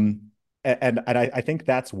 And I think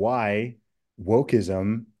that's why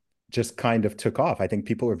wokeism just kind of took off. I think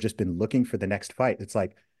people have just been looking for the next fight. It's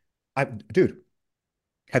like, dude,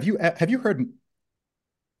 have you heard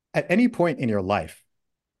at any point in your life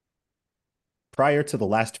prior to the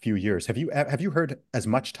last few years, have you heard as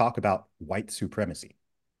much talk about white supremacy?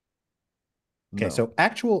 Okay, No. so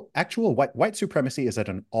actual white supremacy is at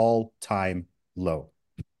an all-time low.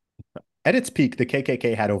 At its peak, the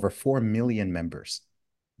KKK had over 4 million members.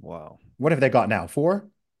 Wow. What have they got now? Four?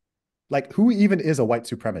 Like who even is a white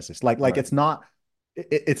supremacist? Like Right. it's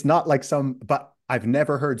not like some, but I've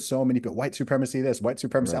never heard so many people, white supremacy this, white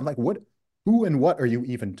supremacy. I'm Right. like, who and what are you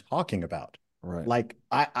even talking about? Right. Like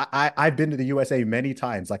I've been to the USA many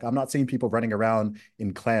times. Like I'm not seeing people running around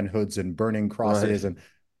in Klan hoods and burning Right. crosses, and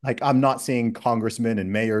like I'm not seeing congressmen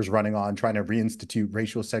and mayors running on trying to reinstitute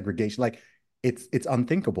racial segregation. Like it's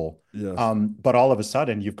unthinkable. Yes. But all of a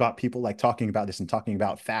sudden you've got people like talking about this and talking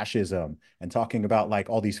about fascism and talking about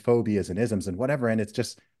like all these phobias and isms and whatever. And it's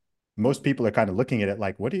just most people are kind of looking at it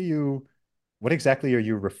like, what exactly are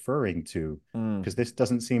you referring to? Mm. Because this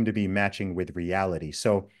doesn't seem to be matching with reality.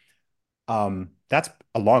 So that's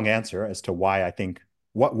a long answer as to why I think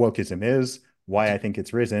what wokeism is, why I think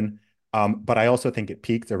it's risen. But I also think it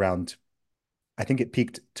peaked around, I think it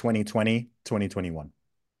peaked 2020, 2021.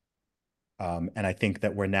 And I think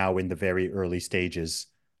that we're now in the very early stages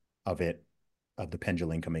of it, of the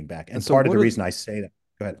pendulum coming back. And And so part of the reason I say that,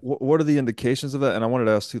 go ahead. what are the indications of that? And I wanted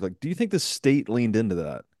to ask too, like, do you think the state leaned into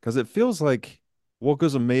that? Because it feels like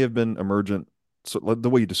wokeism may have been emergent, so, like, the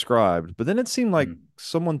way you described, but then it seemed like Mm,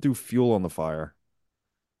 someone threw fuel on the fire.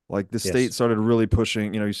 Like the state yes. started really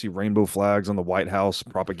pushing, you see rainbow flags on the White House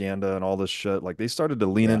propaganda and all this shit. Like they started to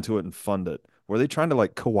lean Yeah. into it and fund it. Were they trying to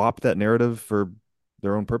like co-opt that narrative for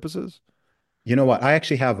their own purposes? You know what? I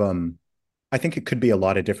actually have I think it could be a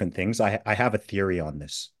lot of different things. I have a theory on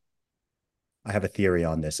this. I have a theory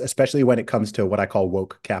on this, especially when it comes to what I call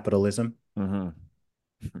woke capitalism. Mm-hmm.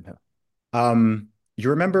 Yeah. You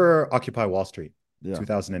remember Occupy Wall Street, Yeah.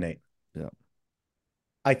 2008? Yeah.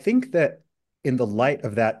 I think that in the light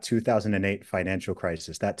of that 2008 financial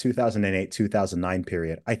crisis, that 2008, 2009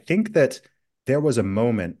 period, I think that there was a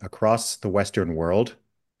moment across the Western world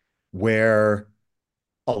where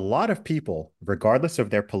a lot of people, regardless of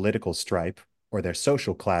their political stripe or their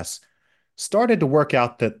social class, started to work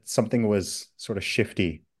out that something was sort of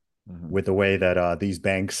shifty Mm-hmm. with the way that these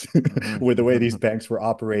banks, with the way these Mm-hmm. banks were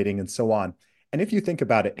operating and so on. And if you think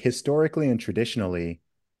about it, historically and traditionally,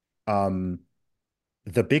 um,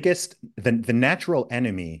 the natural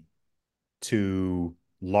enemy to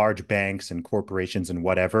large banks and corporations and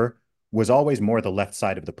whatever was always more the left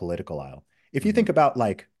side of the political aisle. If you Mm-hmm. think about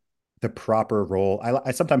like the proper role,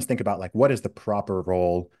 I sometimes think about like what is the proper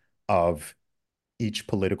role of each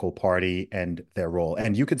political party and their role.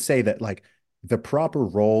 And you could say that like the proper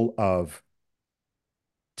role of,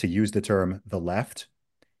 to use the term, the left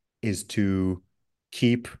is to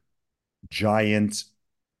keep giant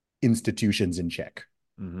institutions in check,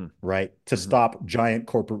 Mm-hmm. right? To Mm-hmm. stop giant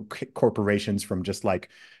corporations from just like,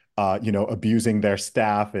 abusing their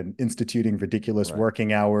staff and instituting ridiculous Right.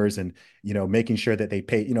 working hours and, making sure that they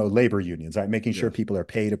pay, labor unions, right? Making sure Yes. people are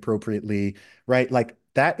paid appropriately, right? Like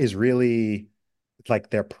that is really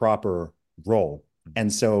like their proper role.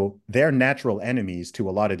 And so they're natural enemies to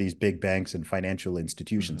a lot of these big banks and financial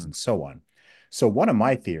institutions Mm-hmm. and so on. So one of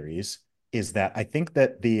my theories is that I think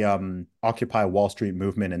that the Occupy Wall Street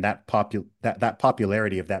movement and that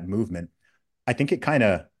popularity of that movement, I think it kind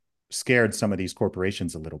of scared some of these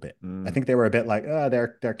corporations a little bit. I Mm-hmm. think they were a bit like, oh,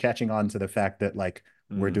 they're catching on to the fact that like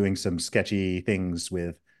we're Mm-hmm. doing some sketchy things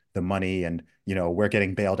with the money and we're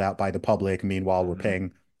getting bailed out by the public. Meanwhile, we're Mm-hmm.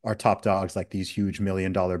 paying our top dogs like these huge $1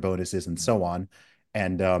 million bonuses and so on.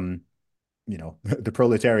 And the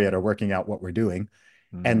proletariat are working out what we're doing.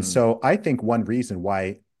 And Mm-hmm. so I think one reason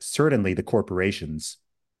why certainly the corporations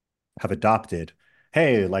have adopted,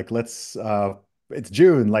 hey, like it's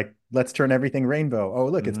June, like let's turn everything rainbow. Oh,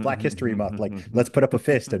 look, it's Black History Month. Like let's put up a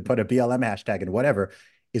fist and put a BLM hashtag and whatever.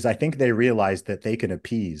 Is I think they realize that they can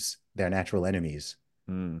appease their natural enemies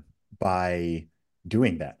Mm-hmm. by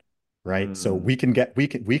doing that. Right. So Mm-hmm.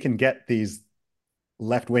 we can get these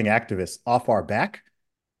left-wing activists off our back,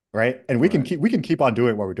 right? And Right. we can keep on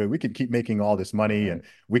doing what we're doing. We can keep making all this money and Right.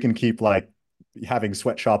 we can keep like having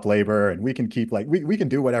sweatshop labor and we can keep like we can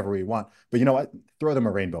do whatever we want. But you know what? Throw them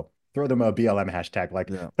a rainbow. Throw them a BLM hashtag, like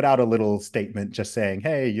Yeah. put out a little statement just saying,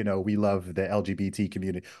 hey, we love the LGBT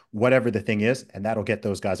community, whatever the thing is, and that'll get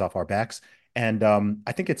those guys off our backs. And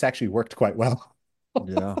I think it's actually worked quite well.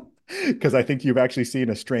 Yeah. Because I think you've actually seen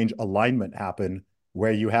a strange alignment happen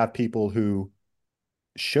where you have people who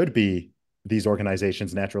should be these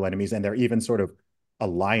organizations' natural enemies, and they're even sort of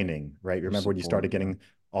aligning, right? They're Remember when you started supportive. Yeah. getting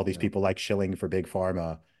all these Yeah. people like shilling for big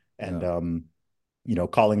pharma and Yeah.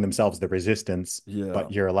 calling themselves the resistance, Yeah.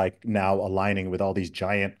 but you're like now aligning with all these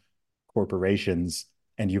giant corporations,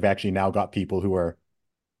 and you've actually now got people who are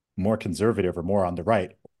more conservative or more on the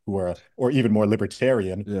right, who are or even more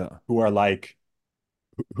libertarian, Yeah. who are like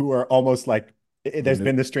who are almost like The there's new,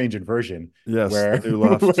 been this strange inversion yes, the where, new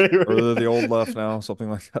left, or the old left now, something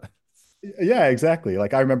like that. yeah, exactly.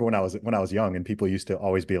 Like I remember when I was young and people used to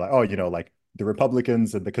always be like, oh, like the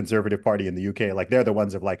Republicans and the Conservative Party in the UK, like they're the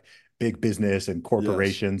ones of like big business and Yes.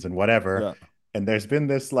 corporations and whatever. Yeah. And there's been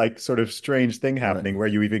this like sort of strange thing Right. happening where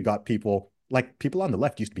you even got people on the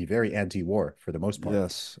left used to be very anti-war for the most part.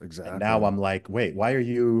 Yes, And now exactly. I'm like, wait, why are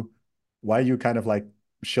you kind of like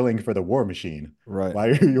shilling for the war machine? Right. Why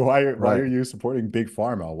are Right. you supporting big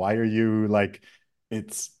pharma? Why are you like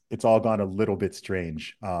it's all gone a little bit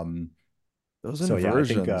strange. Those So yeah, I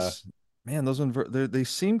think inversions, man, they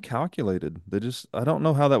seem calculated. I don't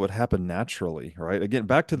know how that would happen naturally, right? Again,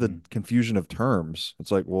 back to the mhm, confusion of terms.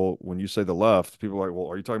 It's like, well, when you say the left, people are like,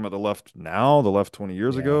 well, are you talking about the left now, the left 20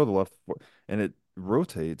 years yeah. ago, the left, and it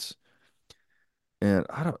rotates. And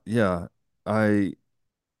yeah, I,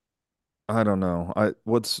 I don't know.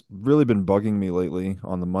 What's really been bugging me lately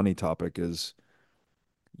on the money topic is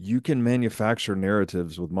you can manufacture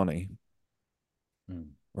narratives with money, Mm.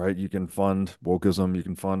 right? You can fund wokeism, you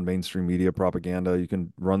can fund mainstream media propaganda, you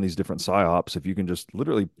can run these different psyops if you can just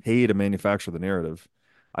literally pay to manufacture the narrative.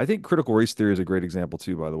 I think critical race theory is a great example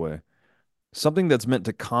too, by the way. Something that's meant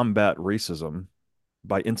to combat racism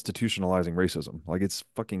by institutionalizing racism. Like it's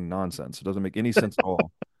fucking nonsense. It doesn't make any sense at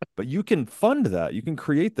all. But you can fund that. You can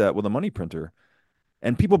create that with a money printer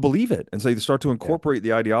and people believe it. And so they start to Yeah. incorporate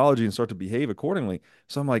the ideology and start to behave accordingly.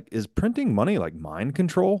 So I'm like, is printing money like mind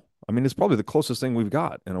control? I mean, it's probably the closest thing we've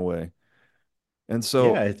got in a way. And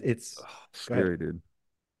so, Yeah, it's go ahead. scary, dude.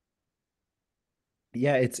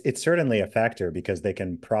 Yeah, it's certainly a factor because they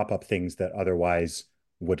can prop up things that otherwise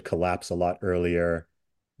would collapse a lot earlier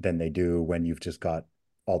than they do when you've just got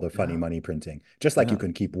all the funny Yeah. money printing. Just like you Yeah.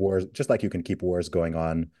 can keep wars, just like you can keep wars going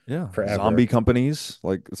on Yeah. Zombie forever. companies,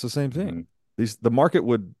 like it's the same thing. Mhm. The market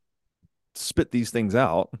would spit these things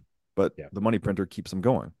out, but Yeah, the money printer keeps them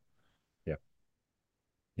going. yeah,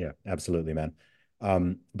 yeah, absolutely, man.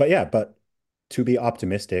 But yeah, but to be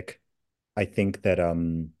optimistic, I think that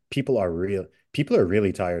people are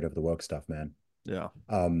really tired of the woke stuff, man. Yeah.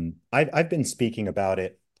 I've been speaking about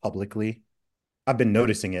it publicly. I've been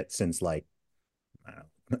noticing it since like I don't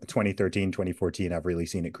know, 2013, 2014. I've really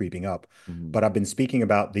seen it creeping up. Mm-hmm. But I've been speaking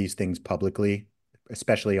about these things publicly,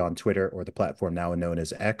 especially on Twitter or the platform now known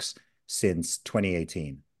as X, since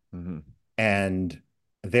 2018. Mm-hmm. And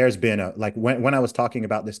there's been a like when I was talking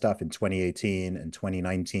about this stuff in 2018 and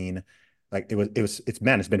 2019, like it's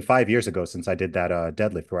been 5 years ago since I did that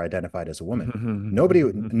deadlift where I identified as a woman.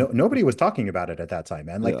 Nobody was talking about it at that time,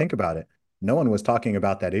 man. Like Yeah. think about it. No one was talking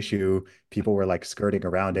about that issue. People were like skirting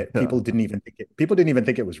around it. Yeah. People didn't even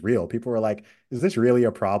think it was real. People were like, is this really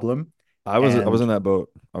a problem? I was in And that boat.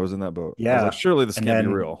 I was in that boat. I was like, yeah. surely this And can't be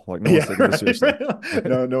then real. Like no one's yeah, taking this right, seriously.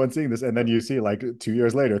 right. No one's seeing this. And then you see like 2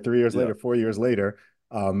 years later, 3 years Yeah. later, 4 years later,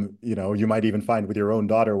 you might even find with your own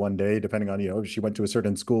daughter one day, depending on, if she went to a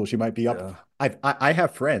certain school, she might be up. Yeah. I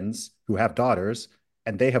have friends who have daughters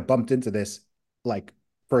and they have bumped into this like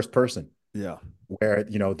first person Yeah. where,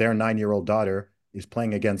 their 9-year-old daughter is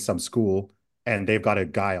playing against some school and they've got a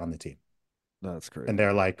guy on the team. That's crazy. And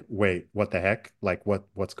they're like, wait, what the heck? Like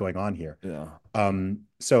what's going on here? Yeah.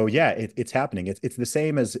 So yeah, it's happening. It's the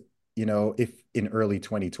same as, if in early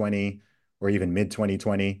 2020 or even mid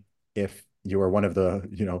 2020, if you were one of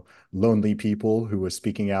the, lonely people who was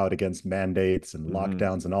speaking out against mandates and Mm-hmm.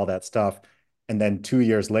 lockdowns and all that stuff, and then 2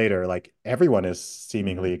 years later, like everyone is Mm-hmm.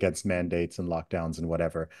 seemingly against mandates and lockdowns and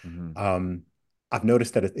whatever. Mm-hmm. Um, I've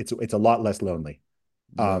noticed that it's a lot less lonely.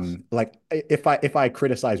 Yes. Like if I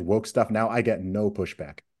criticize woke stuff now, I get no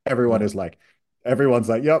pushback. Yeah. Everyone's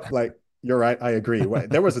like, yep, like you're right, I agree.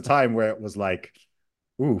 There was a time where it was like,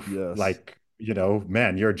 oof, Yes. like,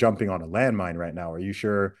 man, you're jumping on a landmine right now. Are you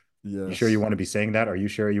sure? You sure you Yes. want to be saying that? Are you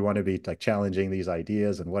sure you want to be like challenging these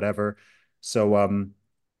ideas and whatever? So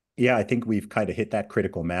yeah, I think we've kind of hit that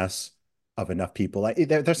critical mass of enough people.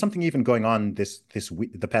 There's something even going on this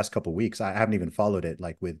week, the past couple of weeks. I haven't even followed it,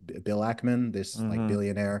 like with Bill Ackman, this like Mm-hmm.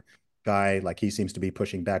 billionaire guy. Like he seems to be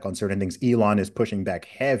pushing back on certain things. Elon is pushing back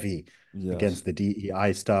heavy Yes. against the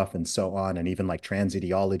DEI stuff and so on, and even like trans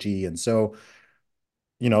ideology. And so,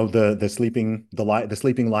 the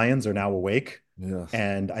sleeping lions are now awake, Yes.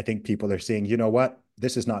 and I think people are seeing, you know what,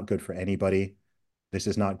 this is not good for anybody. This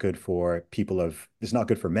is not good for it's not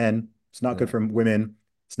good for men. It's not good Yeah. for women.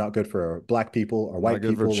 It's not good for black people or Not white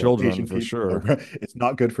good for people or children Asian for people or sure. it's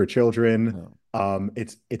not good for children. Yeah.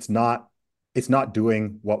 It's not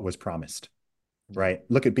doing what was promised, Yeah. right?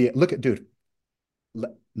 Look at dude.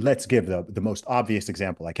 Let's give the most obvious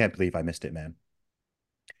example. I can't believe I missed it, man.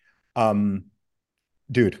 Um,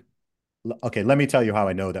 dude. Okay, let me tell you how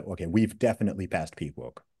I know that. Okay, we've definitely passed peak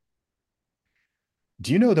woke.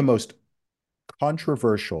 Do you know the most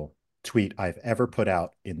controversial tweet I've ever put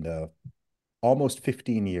out in the almost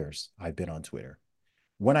 15 years I've been on Twitter?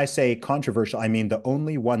 When I say controversial, I mean the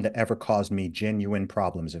only one that ever caused me genuine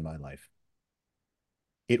problems in my life.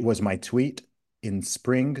 It was my tweet in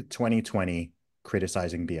spring 2020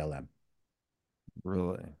 criticizing BLM.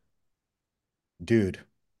 Really. Dude,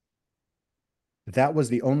 that was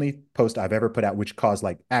the only post I've ever put out which caused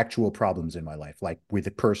like actual problems in my life, like with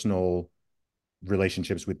the personal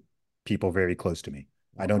relationships with people very close to me.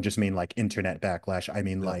 I don't Wow. just mean like internet backlash. I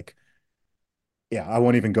mean Yeah. like, yeah, I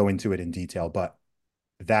won't even go into it in detail, but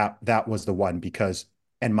that was the one because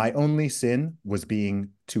and my only sin was being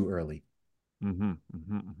too early. Mm-hmm.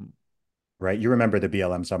 Mm-hmm. Mm-hmm. Right? You remember the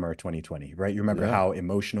BLM summer of 2020, right? You remember Yeah. how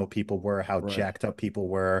emotional people were, how Right. jacked up people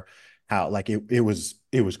were, how like it was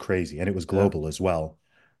crazy and it was Yeah. global as well.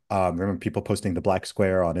 Remember people posting the black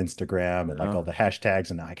square on Instagram and like Yeah. all the hashtags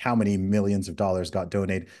and like how many millions of dollars got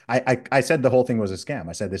donated. I said the whole thing was a scam.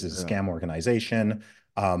 I said this is a Yeah. scam organization.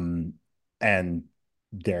 Um, and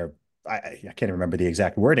they're I can't remember the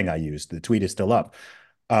exact wording I used. The tweet is still up.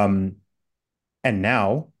 Um, and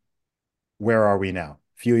now, where are we now?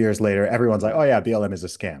 A few years later, everyone's like, Right. oh yeah, BLM is a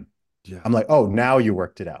scam. Yeah. I'm like, oh, now you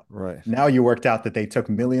worked it out. Right. Now you worked out that they took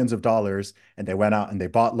millions of dollars and they went out and they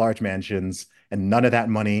bought large mansions, and none of that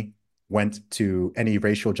money went to any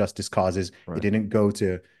racial justice causes. It Right. didn't go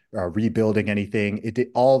to rebuilding anything. It did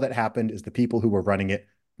all that happened is the people who were running it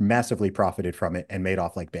massively profited from it and made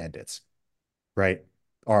off like bandits, right?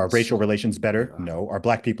 Are racial So, relations better? yeah. No. Are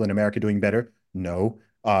Black people in America doing better? No.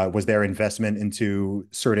 Was there investment into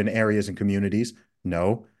certain areas and communities?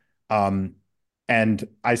 No. Um, and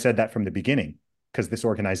I said that from the beginning because this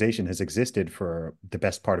organization has existed for the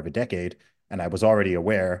best part of a decade. And I was already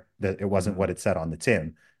aware that it wasn't Hmm. what it said on the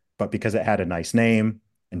tin. But because it had a nice name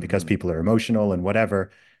and because Hmm. people are emotional and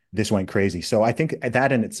whatever, this went crazy. So I think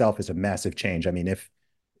that in itself is a massive change. I mean, if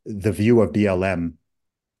the view of BLM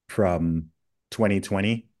from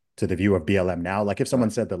 2020 to the view of BLM now. Like if someone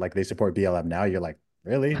Right. said that like they support BLM now, you're like,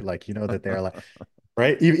 really? Like, you know, that they're like,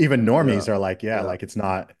 right? Even Yeah. normies are like, yeah, Yeah. like it's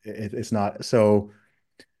not. So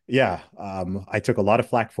yeah, I took a lot of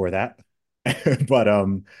flack for that. But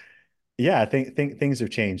yeah, I think things have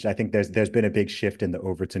changed. I think there's been a big shift in the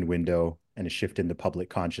Overton window and a shift in the public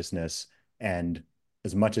consciousness. And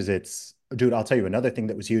as much as it's, dude, I'll tell you another thing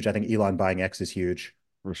that was huge. I think Elon buying X is huge.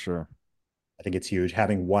 For sure. I think it's huge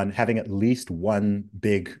having at least one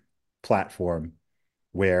big platform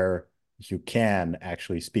where you can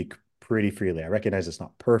actually speak pretty freely. I recognize it's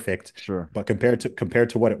not perfect, Sure. but compared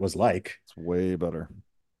to what it was like, It's way better.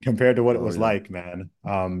 Oh yeah. man,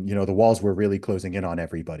 you know, the walls were really closing in on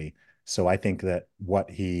everybody. So I think that what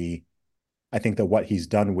he's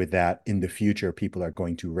done with that in the future, people are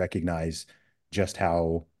going to recognize just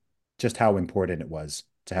how just how important it was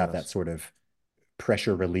to have that Yes. sort of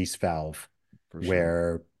pressure release valve For sure.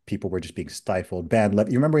 where people were just being stifled. You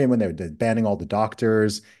remember when they were banning all the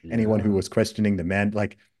doctors, anyone who Yeah. was questioning the men,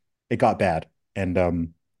 like it got bad. And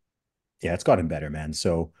yeah, it's gotten better, man.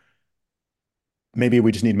 So maybe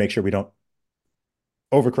we just need to make sure we don't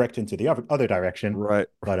overcorrect into the other direction. Right.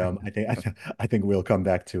 But I think we'll come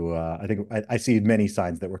back to I see many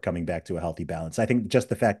signs that we're coming back to a healthy balance. I think just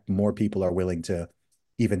the fact more people are willing to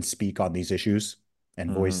even speak on these issues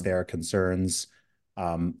and voice Hmm. their concerns.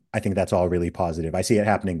 I think that's all really positive. I see it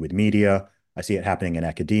happening with media. I see it happening in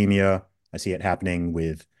academia. I see it happening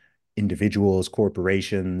with individuals,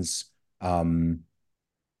 corporations. Um,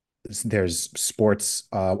 there's sports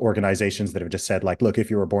organizations that have just said like, look, if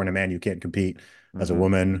you were born a man, you can't compete as a Hmm.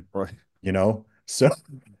 woman, Right. you know? So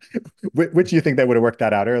which you think they would have worked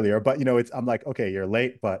that out earlier, but you know, I'm like, okay, you're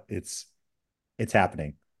late, but it's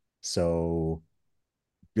happening. So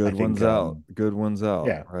I Good think ones out. Good ones out.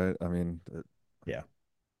 yeah, Right. I mean, yeah.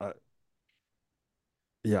 I,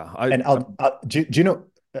 yeah. And do you know,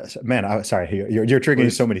 man, I'm sorry, you're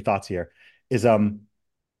triggering so Please. many thoughts here. Is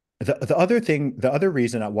the other thing, the other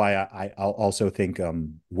reason why I'll also think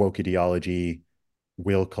woke ideology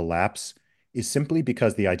will collapse is simply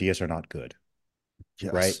because the ideas are not good,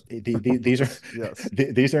 right? Yes. These are Yes.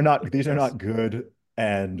 these are Yes. not good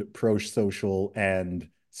and pro-social and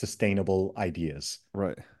sustainable ideas,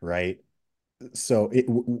 Right. right? So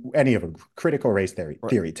any of them, critical race Right.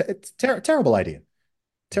 theory, it's terrible idea.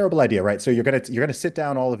 Terrible idea, right? So you're gonna sit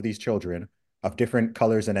down all of these children of different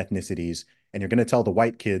colors and ethnicities, and you're gonna tell the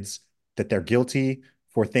white kids that they're guilty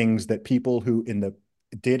for things that people who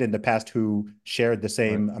did in the past who shared the Right.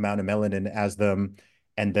 same amount of melanin as them,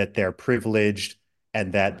 and that they're privileged,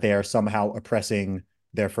 and that Right. they are somehow oppressing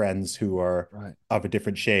their friends who are Right. of a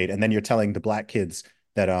different shade. And then you're telling the black kids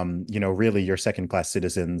that you know, really you're second class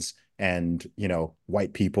citizens, and you know,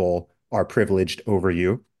 white people are privileged over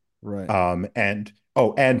you. Right. And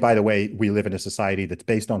oh, and by the way, we live in a society that's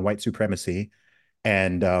based on white supremacy,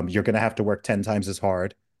 and you're going to have to work 10 times as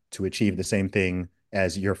hard to achieve the same thing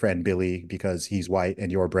as your friend Billy because he's white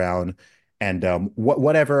and you're brown, and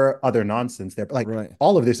whatever other nonsense there. Like Right.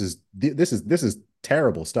 all of this is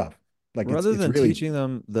terrible stuff. Like Rather it's than really teaching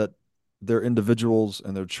them that their individuals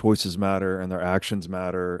and their choices matter and their actions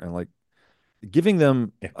matter and like giving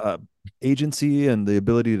them yeah, agency and the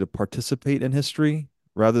ability to participate in history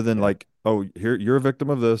rather than yeah, like, oh, here you're a victim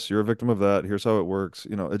of this, you're a victim of that, here's how it works.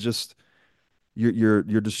 It just you're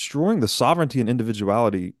destroying the sovereignty and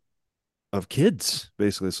individuality of kids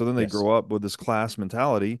basically. So then they yes, grow up with this class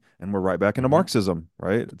mentality and we're right back into mhm, Marxism,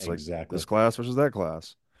 right? It's like this exactly. class versus that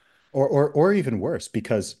class. Or even worse,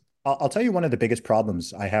 because I'll tell you one of the biggest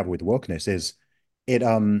problems I have with wokeness is it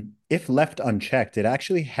if left unchecked, it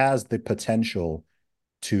actually has the potential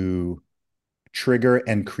to trigger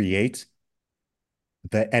and create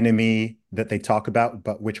the enemy that they talk about,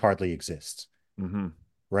 but which hardly exists, Mm-hmm.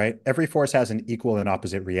 right? Every force has an equal and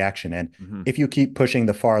opposite reaction. And Mm-hmm. if you keep pushing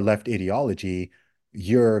the far left ideology,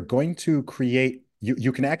 you're going to create,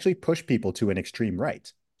 you can actually push people to an extreme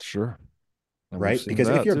right, Sure. And we've right? seen Because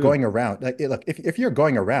if that you're too. going around, like, look, if you're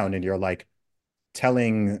going around and you're like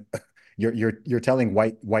telling, you're telling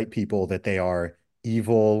white people that they are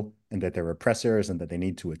evil and that they're oppressors and that they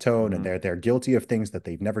need to atone and Mm-hmm. they're guilty of things that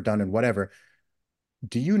they've never done and whatever,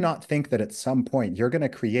 do you not think that at some point you're going to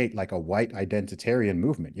create like a white identitarian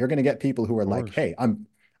movement? You're going to get people who Of are like, course. "Hey,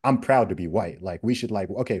 I'm proud to be white. Like we should like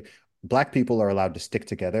okay, black people are allowed to stick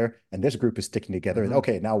together and this group is sticking together. Mm-hmm.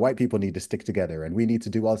 Okay, now white people need to stick together and we need to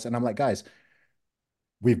do all this." And I'm like, "Guys,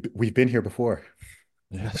 we've been here before."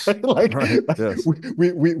 Yes. Right? Like, Right. like Yes.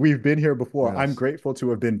 we've been here before. I'm Yes. grateful to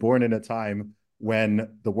have been born in a time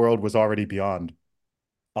when the world was already beyond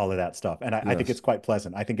all of that stuff. And I think Yes. it's quite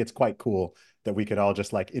pleasant. I think it's quite cool that we could all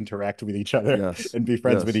just like interact with each other Yes. and be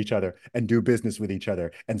friends with Yes. each other and do business with each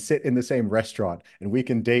other and sit in the same restaurant and we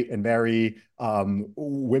can date and marry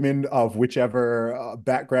women of whichever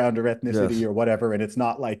background or ethnicity Yes. or whatever. And it's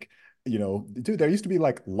not like, dude, there used to be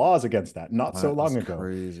like laws against that not so That's long ago.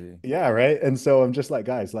 crazy. Yeah, right. And so I'm just like,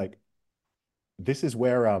 guys, like this is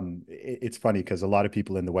where it's funny because a lot of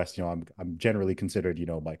people in the West, I'm generally considered,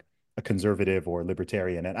 like a conservative or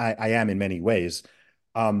libertarian, and I am in many ways.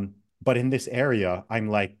 But in this area, I'm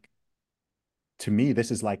like, to me,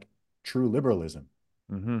 this is like true liberalism.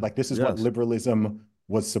 Mm-hmm. Like this is what Yes. liberalism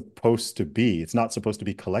was supposed to be. It's not supposed to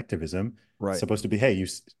be collectivism. It's Right. supposed to be, hey, you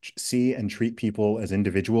see and treat people as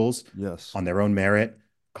individuals Yes. on their own merit,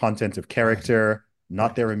 content of Right. character, not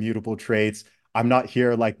Right. their immutable traits. I'm not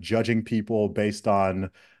here like judging people based on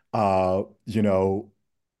uh, you know,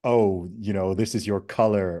 oh, this is your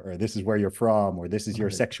color or this is where you're from or this is your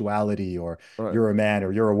Right. sexuality or Right. you're a man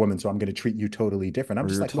or you're a woman, so I'm going to treat you totally different. I'm Or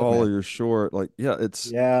just you're like, look, tall or man. you're short. Like, yeah,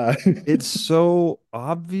 Yeah. it's so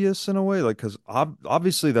obvious in a way, like, because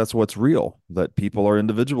obviously that's what's real, that people are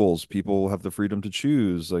individuals, people have the freedom to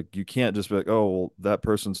choose. Like, you can't just be like, oh, well, that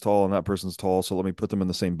person's tall and that person's tall, so let me put them in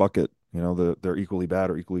the same bucket. They're equally bad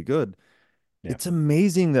or equally good. Yeah. It's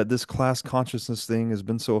amazing that this class consciousness thing has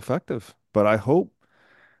been so effective. But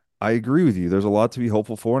I agree with you. There's a lot to be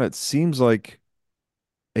hopeful for, and it seems like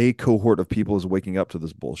a cohort of people is waking up to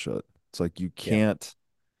this bullshit. It's like you Yeah. can't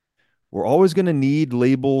we're always going to need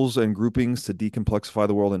labels and groupings to decomplexify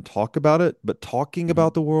the world and talk about it, but talking Mhm.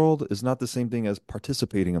 about the world is not the same thing as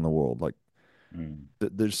participating in the world. Like, Mm.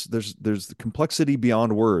 there's the complexity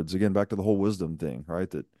beyond words. Again, back to the whole wisdom thing, right?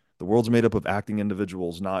 That the world's made up of acting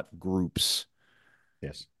individuals, not groups.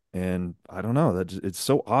 Yes. And I don't know, it's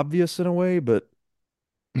so obvious in a way, but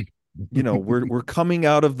we're coming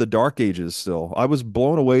out of the dark ages still. I was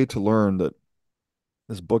blown away to learn that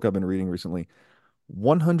this book I've been reading recently,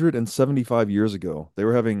 175 years ago, they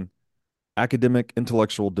were having academic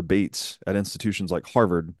intellectual debates at institutions like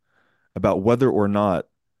Harvard about whether or not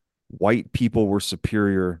white people were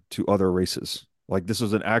superior to other races. Like, this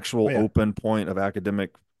was an Oh actual yeah. open point of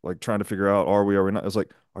academic, like, trying to figure out, are we not? I was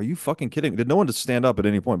like, are you fucking kidding? Did no one just stand up at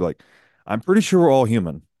any point and be like, I'm pretty sure we're all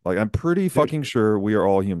human. Like, I'm pretty Dude, fucking sure we are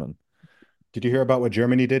all human. did you hear about what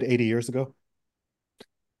Germany did 80 years ago?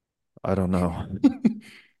 I don't know.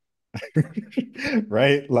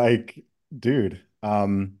 Right? Like, dude,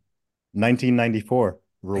 1994,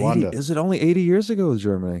 80, Rwanda. is it only 80 years ago with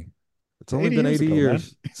Germany? It's It's only 80 been years 80 ago, man.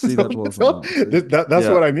 years. See, that blows my mind. See, That's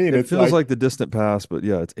yeah, what I mean. it It's feels like, like the distant past, but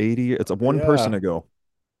yeah, it's 80. It's a one person yeah, ago.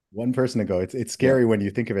 one person ago. It's Yeah, scary when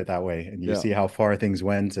you think of it that way and you yeah. see how far things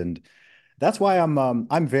went. And that's why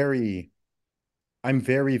I'm very,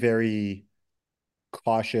 very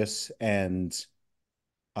cautious and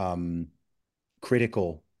um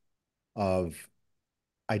critical of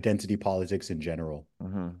identity politics in general.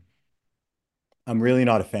 Hmm. I'm really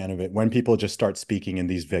not a fan of it when people just start speaking in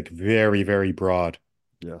these very, very broad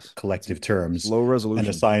Yes, collective it's terms low and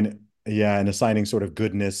resolution. assigning sort of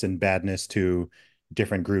goodness and badness to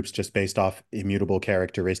different groups just based off immutable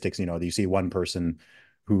characteristics. You see one person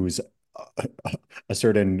who's a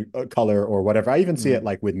certain color or whatever. I even see it Hmm.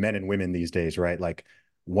 like with men and women these days, right? Like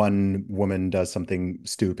one woman does something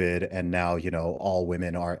stupid and now, all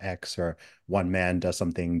women are X, or one man does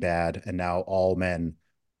something bad and now all men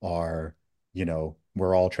are,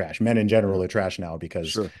 we're all trash. Men in Yeah, general are trash now because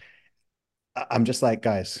sure. I'm just like,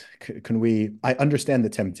 guys, can we? I understand the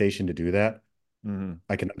temptation to do that. Hmm.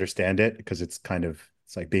 I can understand it because it's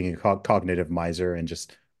like being a cognitive miser and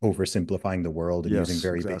just oversimplifying the world and using Yes,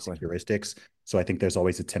 very basic exactly. heuristics. So I think there's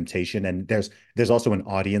always a temptation, and there's also an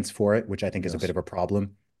audience for it, which I think is a bit Yes. of a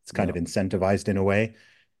problem. It's kind Yeah. of incentivized in a way.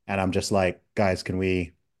 And I'm just like, guys,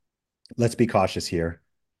 let's be cautious here.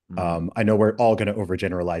 Mm. I know we're all going to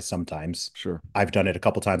overgeneralize sometimes. Sure. I've done it a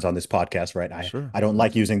couple times on this podcast, right? Sure. I don't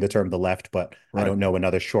like using the term the left, but I Right. don't know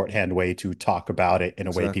another shorthand way to talk about it in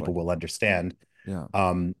a way Exactly. people will understand. Yeah.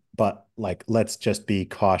 But like, let's just be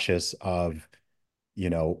cautious of,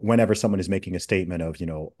 whenever someone is making a statement of,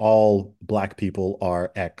 all black people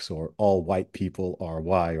are X or all white people are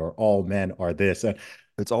Y or all men are this, and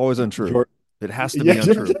It's always untrue. you're It has to be yeah,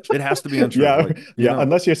 untrue. It has to be untrue. yeah, Like, yeah.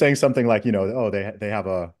 Unless you're saying something like, oh, they have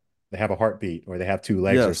a heartbeat or they have two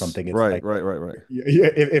legs or yes. something. It's Right. like Right. Right. Right.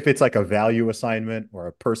 if it's like a value assignment or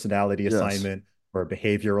a personality Yes. assignment or a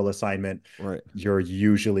behavioral assignment, Right. you're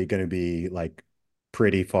usually going to be like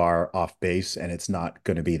pretty far off base, and it's not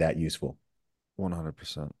going to be that useful.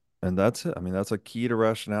 100%. And that's it. I mean, that's a key to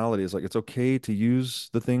rationality. Is like it's okay to use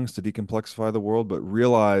the things to decomplexify the world, but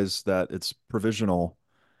realize that it's provisional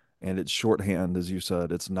and it's shorthand, as you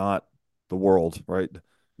said. It's not the world, right?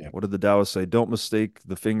 Yeah. What did the Taoists say? Don't mistake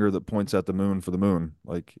the finger that points at the moon for the moon.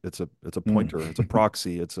 Like it's a pointer, it's a Mm.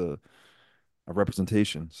 proxy, it's a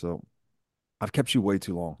representation. So I've kept you way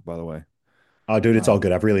too long, by the way. Oh, dude, it's all Um,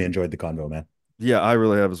 good. I've really enjoyed the convo, man. yeah, I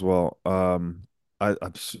really have as well.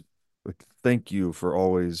 Like, thank you for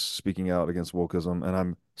always speaking out against wokeism, and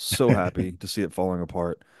I'm so happy to see it falling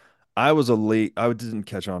apart. I didn't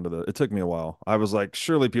catch on to it took me a while. I was like,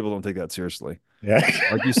 surely people don't take that seriously. Yeah.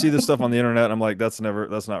 Like you see this stuff on the internet, and I'm like, that's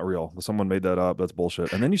not real. Someone made that up. That's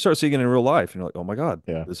bullshit. And then you start seeing it in real life, and you're like, oh my God,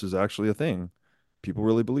 Yeah. this is actually a thing. People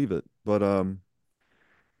really believe it. But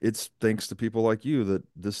it's thanks to people like you that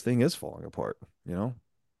this thing is falling apart, you know,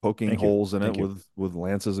 poking Thank you. holes in it Thank you. with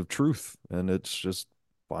lances of truth, and it's just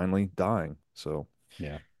finally dying. So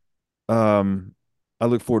Yeah. um I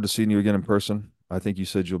look forward to seeing you again in person. I think you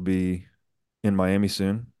said you'll be in Miami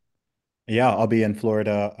soon. Yeah, I'll be in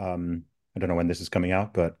Florida. I don't know when this is coming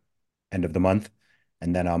out, but end of the month.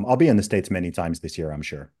 And then I'll be in the States many times this year, I'm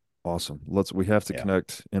sure. Awesome. We have to Yeah.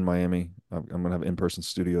 connect in Miami. I'm gonna have an in-person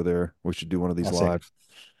studio there. We should do one of these Oh, sick. live.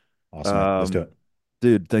 Awesome, man. Let's do Um, it.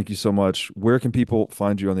 dude, thank you so much. Where can people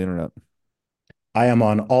find you on the internet? I am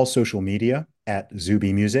on all social media at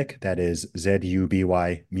Zuby Music. That is Zuby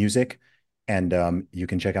Music. And you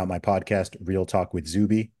can check out my podcast, Real Talk with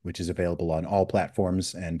Zuby, which is available on all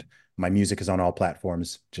platforms. And my music is on all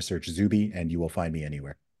platforms. Just search Zuby and you will find me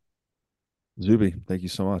anywhere. Zuby, thank you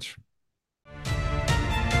so much.